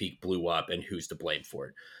Dante's Peak blew up and who's to blame for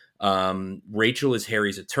it. Rachel is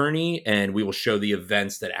Harry's attorney, and we will show the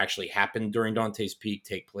events that actually happened during Dante's Peak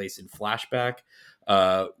take place in flashback.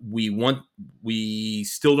 We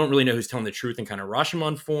still don't really know who's telling the truth in kind of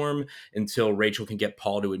Rashomon form until Rachel can get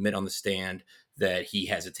Paul to admit on the stand that he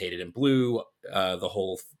hesitated and blew the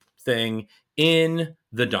whole thing in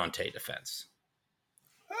the Dante defense.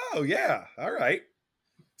 Oh, yeah. All right.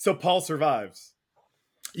 So Paul survives.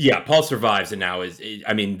 Yeah, Paul survives, and now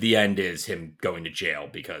the end is him going to jail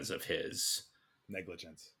because of his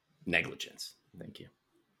negligence. Thank you.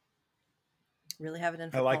 Really have it in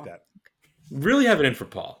for I like Paul. that. Really have it in for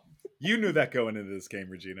Paul. You knew that going into this game,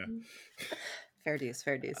 Regina. Fair dues.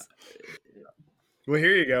 Well,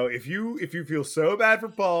 here you go. If you feel so bad for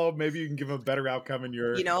Paul, maybe you can give him a better outcome in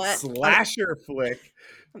your slasher flick.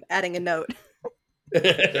 I'm adding a note.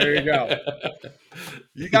 There you go.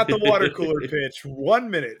 You got the water cooler pitch. 1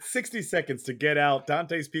 minute, 60 seconds to get out.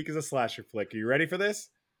 Dante's Peak is a slasher flick. Are you ready for this?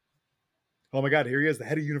 Oh my God, here he is, the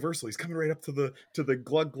head of Universal. He's coming right up to the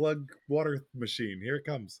glug glug water machine. Here it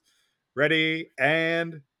comes. Ready,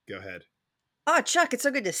 and go ahead. Oh, Chuck, it's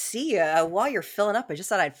so good to see you. While you're filling up, I just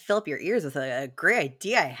thought I'd fill up your ears with a great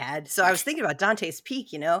idea I had. So I was thinking about Dante's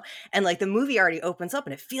Peak, and like the movie already opens up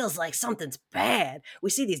and it feels like something's bad.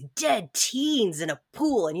 We see these dead teens in a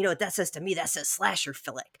pool, and you know what that says to me? That says slasher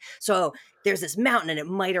flick. So there's this mountain and it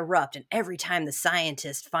might erupt, and every time the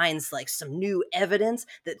scientist finds like some new evidence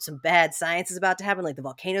that some bad science is about to happen, like the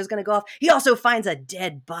volcano's going to go off, he also finds a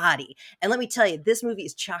dead body. And let me tell you, this movie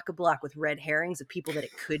is chock-a-block with red herrings of people that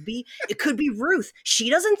it could be. It could be Ruth. She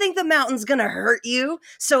doesn't think the mountain's going to hurt you.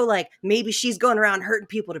 So like maybe she's going around hurting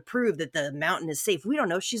people to prove that the mountain is safe. We don't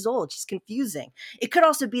know. She's old. She's confusing. It could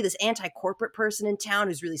also be this anti-corporate person in town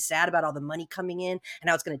who's really sad about all the money coming in and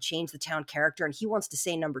how it's going to change the town character. And he wants to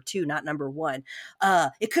say number 2, not number 1.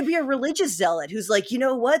 It could be a religious zealot who's like, you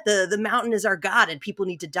know what? The mountain is our God and people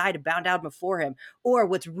need to die to bow down before him. Or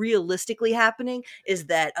what's realistically happening is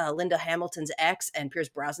that Linda Hamilton's ex and Pierce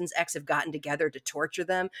Brosnan's ex have gotten together to torture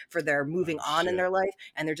them for their moving on in their life,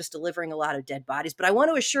 and they're just delivering a lot of dead bodies. But I want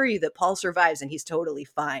to assure you that Paul survives and he's totally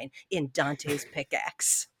fine in Dante's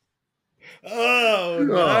Pickaxe. Oh,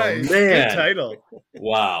 nice. Oh, man. Good title.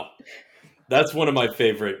 Wow. That's one of my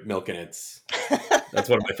favorite Milkin' It's.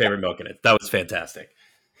 That was fantastic.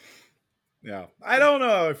 Yeah. I don't know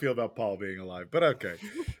how I feel about Paul being alive, but okay.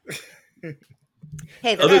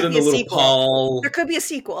 Hey, other than the little sequel. Paul, there could be a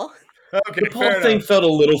sequel. Okay, the Paul thing felt a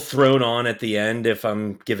little thrown on at the end. If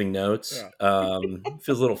I'm giving notes,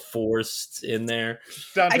 feels a little forced in there.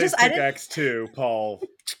 Dante's Pickaxe 2, Paul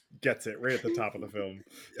gets it right at the top of the film.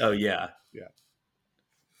 Oh yeah.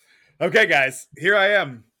 Okay, guys, here I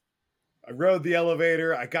am. I rode the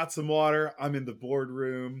elevator. I got some water. I'm in the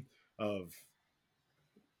boardroom of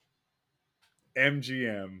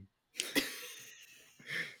MGM,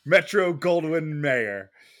 Metro Goldwyn Mayer.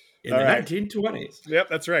 In the 1920s. Yep,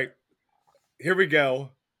 that's right. Here we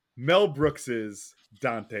go. Mel Brooks's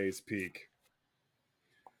Dante's Peak.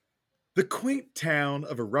 The quaint town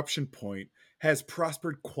of Eruption Point has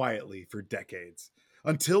prospered quietly for decades,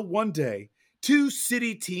 until one day, two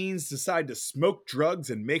city teens decide to smoke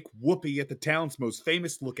drugs and make whoopee at the town's most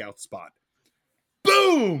famous lookout spot.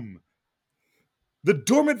 Boom! The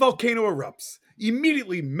dormant volcano erupts,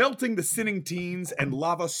 immediately melting the sinning teens, and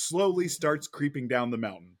lava slowly starts creeping down the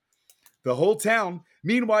mountain. The whole town,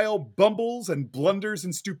 meanwhile, bumbles and blunders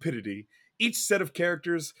in stupidity, each set of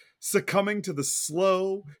characters succumbing to the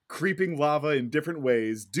slow, creeping lava in different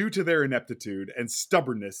ways due to their ineptitude and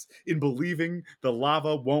stubbornness in believing the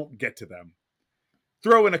lava won't get to them.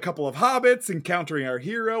 Throw in a couple of hobbits encountering our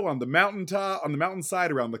hero on the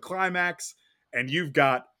mountainside around the climax, and you've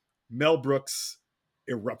got Mel Brooks'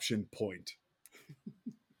 Eruption Point.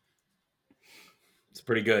 It's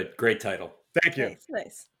pretty good. Great title. Thank you.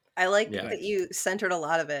 Nice. I like that you centered a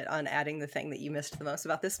lot of it on adding the thing that you missed the most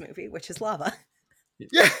about this movie, which is lava.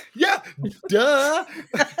 Yeah, duh.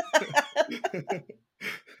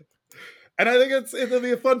 And I think it'll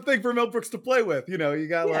be a fun thing for Mel Brooks to play with. You know, you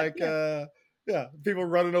got people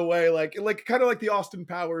running away, like kind of like the Austin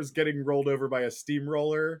Powers getting rolled over by a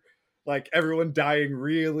steamroller. Like everyone dying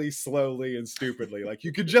really slowly and stupidly. Like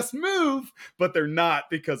you could just move, but they're not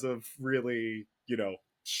because of really,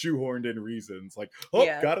 shoehorned in reasons. Like,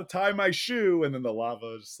 gotta tie my shoe, and then the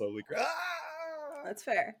lava just slowly. That's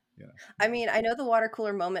fair. Yeah. I mean, I know the water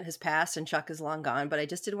cooler moment has passed and Chuck is long gone, but I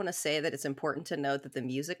just did want to say that it's important to note that the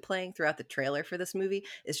music playing throughout the trailer for this movie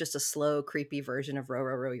is just a slow, creepy version of Row,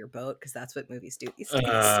 Row, Row Your Boat, because that's what movies do these days.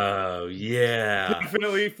 Oh, yeah.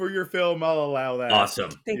 Definitely for your film, I'll allow that.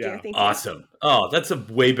 Awesome. Thank you. Awesome. Oh, that's a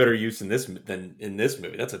way better use than in this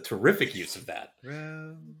movie. That's a terrific use of that.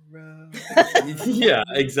 Row, row, yeah,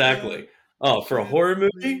 exactly. Oh, for a horror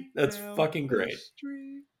movie? That's fucking great.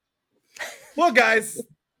 Well, guys,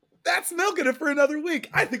 that's milking it for another week.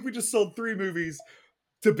 I think we just sold 3 movies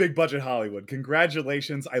to big budget Hollywood.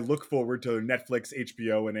 Congratulations. I look forward to Netflix,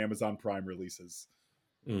 HBO, and Amazon Prime releases.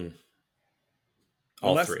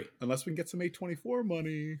 All 3. Unless we can get some A24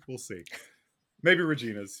 money. We'll see. Maybe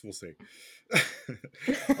Regina's. We'll see.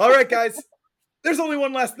 All right, guys. There's only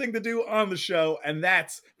one last thing to do on the show, and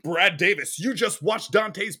that's Brad Davis. You just watched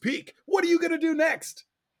Dante's Peak. What are you going to do next?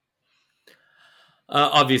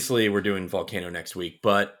 Obviously, we're doing Volcano next week,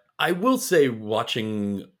 but I will say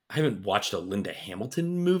I haven't watched a Linda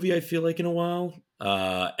Hamilton movie, I feel like, in a while.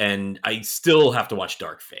 And I still have to watch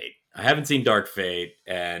Dark Fate. I haven't seen Dark Fate,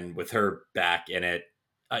 and with her back in it,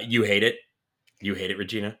 you hate it? You hate it,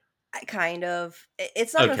 Regina? I kind of.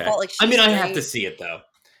 It's not her fault. Like, I have to see it, though.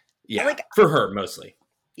 Yeah, for her, mostly.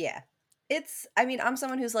 Yeah. I'm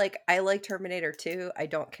someone who's like, I like Terminator 2. I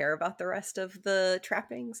don't care about the rest of the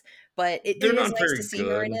trappings, but it is nice to see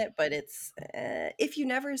her in it. But it's, if you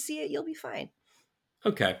never see it, you'll be fine.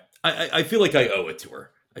 Okay. I feel like I owe it to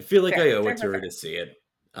her. I feel like I owe it to her to see it.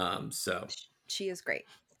 So she is great.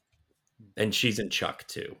 And she's in Chuck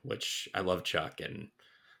too, which I love Chuck, and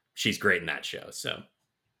she's great in that show. So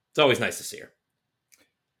it's always nice to see her.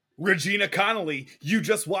 Regina Connolly, you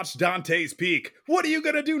just watched Dante's Peak. What are you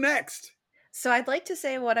going to do next? So I'd like to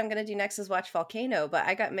say what I'm going to do next is watch Volcano, but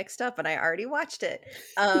I got mixed up and I already watched it.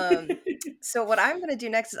 So what I'm going to do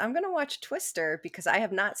next is I'm going to watch Twister, because I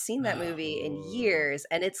have not seen that movie in years.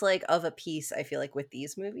 And it's like of a piece, I feel like, with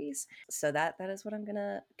these movies. So that is what I'm going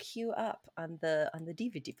to queue up on the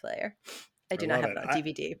DVD player. I do not have it on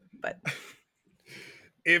DVD, but...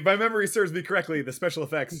 If my memory serves me correctly, the special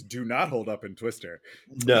effects do not hold up in Twister.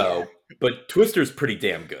 No, but Twister's pretty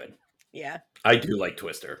damn good. Yeah. I do like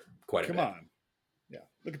Twister quite a bit. Come on. Yeah.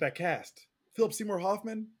 Look at that cast. Philip Seymour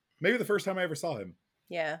Hoffman. Maybe the first time I ever saw him.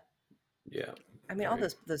 Yeah. Yeah. I mean, all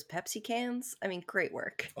those Pepsi cans. I mean, great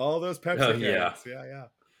work. All those Pepsi cans. Yeah.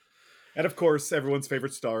 And of course, everyone's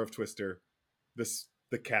favorite star of Twister.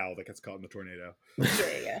 The cow that gets caught in the tornado.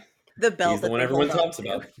 Yeah. The belt. He's the one everyone talks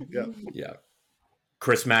about. Yeah.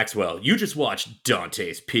 Chris Maxwell, you just watched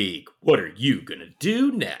Dante's Peak. What are you going to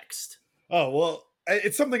do next? Oh, well,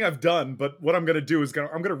 it's something I've done, but what I'm going to do is I'm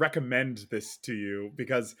going to recommend this to you,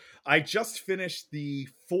 because I just finished the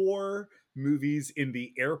 4 movies in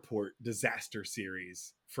the Airport Disaster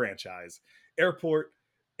Series franchise. Airport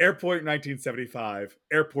 1975,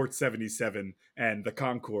 Airport 77, and The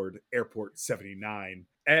Concorde, Airport 79.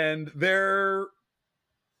 And they're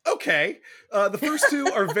Okay. The first two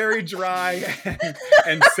are very dry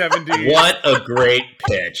and 70s. What a great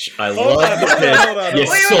pitch. I love the pitch. Hold on. You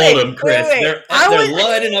sold them, Chris. wait. They're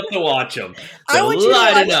lining up to watch them. I want you to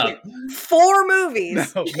watch 4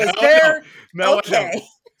 movies. No, okay.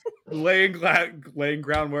 Laying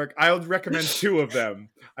groundwork. I would recommend 2 of them.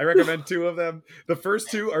 The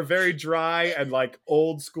first 2 are very dry and like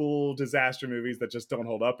old school disaster movies that just don't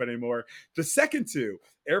hold up anymore. The second 2,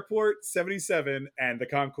 Airport 77 and The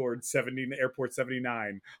Concorde Airport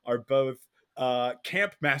 79, are both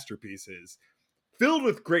camp masterpieces filled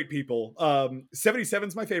with great people.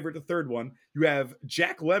 77's my favorite, the third one. You have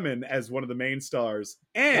Jack Lemmon as one of the main stars,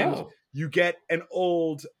 and you get an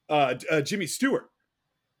old Jimmy Stewart.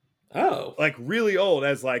 Oh, like really old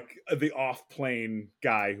as like the off-plane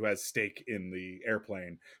guy who has stake in the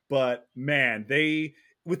airplane. But man,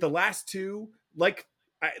 with the last 2, like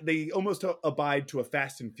they almost abide to a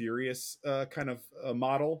Fast and Furious kind of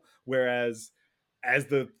model, whereas as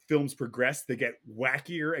the films progress, they get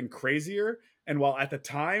wackier and crazier. And while at the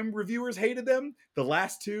time reviewers hated them, the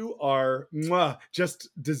last 2 are just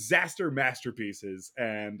disaster masterpieces.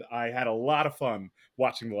 And I had a lot of fun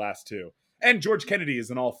watching the last 2. And George Kennedy is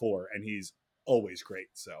in all 4, and he's always great.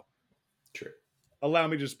 So, true. Allow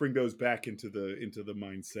me to just bring those back into the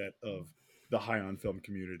mindset of the High on Film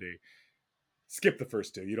community. Skip the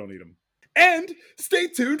first 2; you don't need them. And stay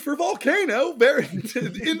tuned for Volcano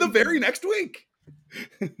in the very next week.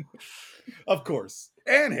 Of course,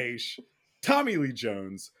 Anne Heche, Tommy Lee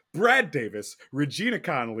Jones, Brad Davis, Regina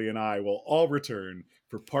Connelly, and I will all return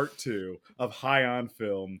for part 2 of High on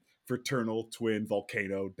Film. Fraternal Twin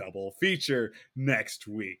Volcano double feature next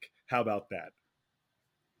week. How about that?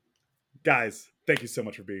 Guys, thank you so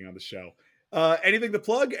much for being on the show. Anything to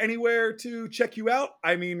plug? Anywhere to check you out?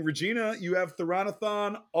 I mean, Regina, you have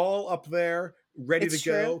Theronathon all up there, ready to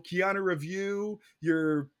go. Keanu Review,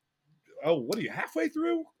 what are you, halfway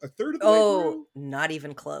through? A third of the way through? Not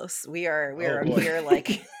even close. We are here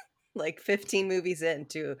like 15 movies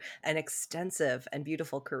into an extensive and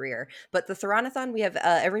beautiful career. But the Theronathon, we have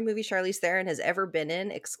every movie Charlize Theron has ever been in,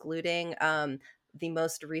 excluding the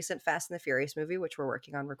most recent Fast and the Furious movie, which we're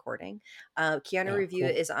working on recording. Keanu Review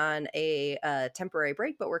is on a temporary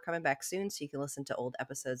break, but we're coming back soon, so you can listen to old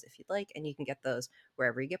episodes if you'd like, and you can get those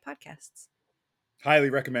wherever you get podcasts. Highly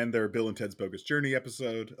recommend their Bill and Ted's Bogus Journey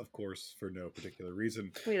episode, of course, for no particular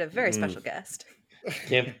reason. We had a very special guest.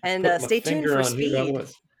 And stay tuned for Speed.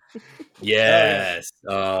 Yes.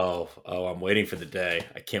 Oh, I'm waiting for the day.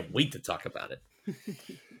 I can't wait to talk about it.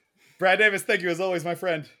 Brad Davis, thank you as always, my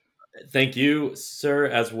friend. Thank you, sir,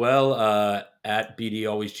 as well. At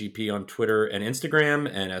BDAlwaysGP on Twitter and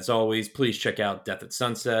Instagram. And as always, please check out Death at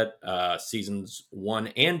Sunset. Seasons 1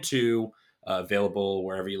 and 2, available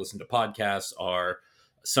wherever you listen to podcasts, are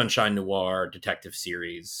Sunshine Noir detective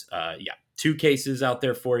series. 2 cases out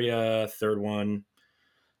there for you. Third one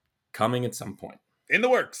coming at some point. In the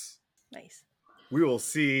works. Nice. We will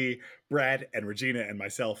see Brad and Regina and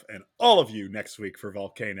myself and all of you next week for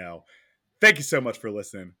Volcano. Thank you so much for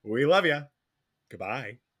listening. We love you.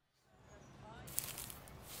 Goodbye.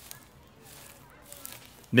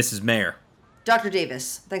 Mrs. Mayer. Dr.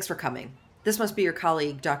 Davis, thanks for coming. This must be your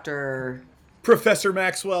colleague, Dr. Professor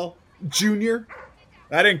Maxwell, Jr.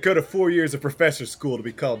 I didn't go to 4 years of professor school to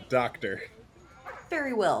be called doctor.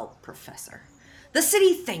 Very well, Professor. The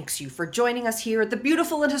city thanks you for joining us here at the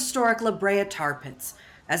beautiful and historic La Brea Tar Pits.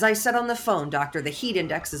 As I said on the phone, Doctor, the heat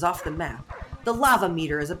index is off the map. The lava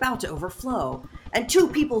meter is about to overflow, and 2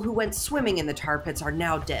 people who went swimming in the tar pits are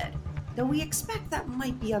now dead. Though we expect that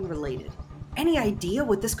might be unrelated. Any idea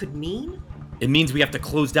what this could mean? It means we have to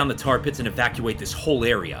close down the tar pits and evacuate this whole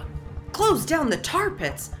area. Close down the tar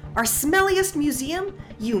pits? Our smelliest museum?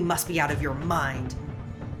 You must be out of your mind.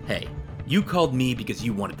 Hey, you called me because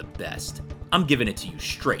you wanted the best. I'm giving it to you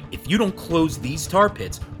straight. If you don't close these tar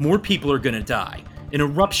pits, more people are gonna die. An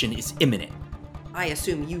eruption is imminent. I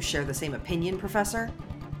assume you share the same opinion, Professor?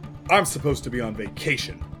 I'm supposed to be on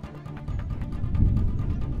vacation.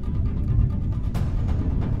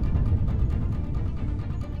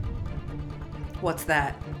 What's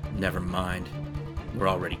that? Never mind. We're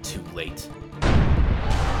already too late.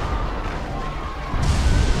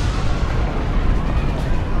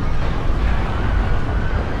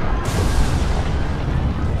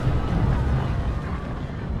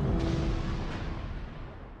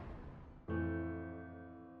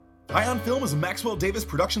 High on Film is a Maxwell Davis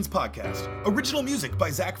Productions podcast. Original music by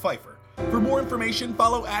Zach Pfeiffer. For more information,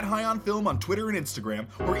 follow @HighOnFilm on Twitter and Instagram,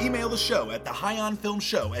 or email the show at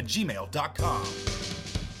thehighnfilmshow@gmail.com.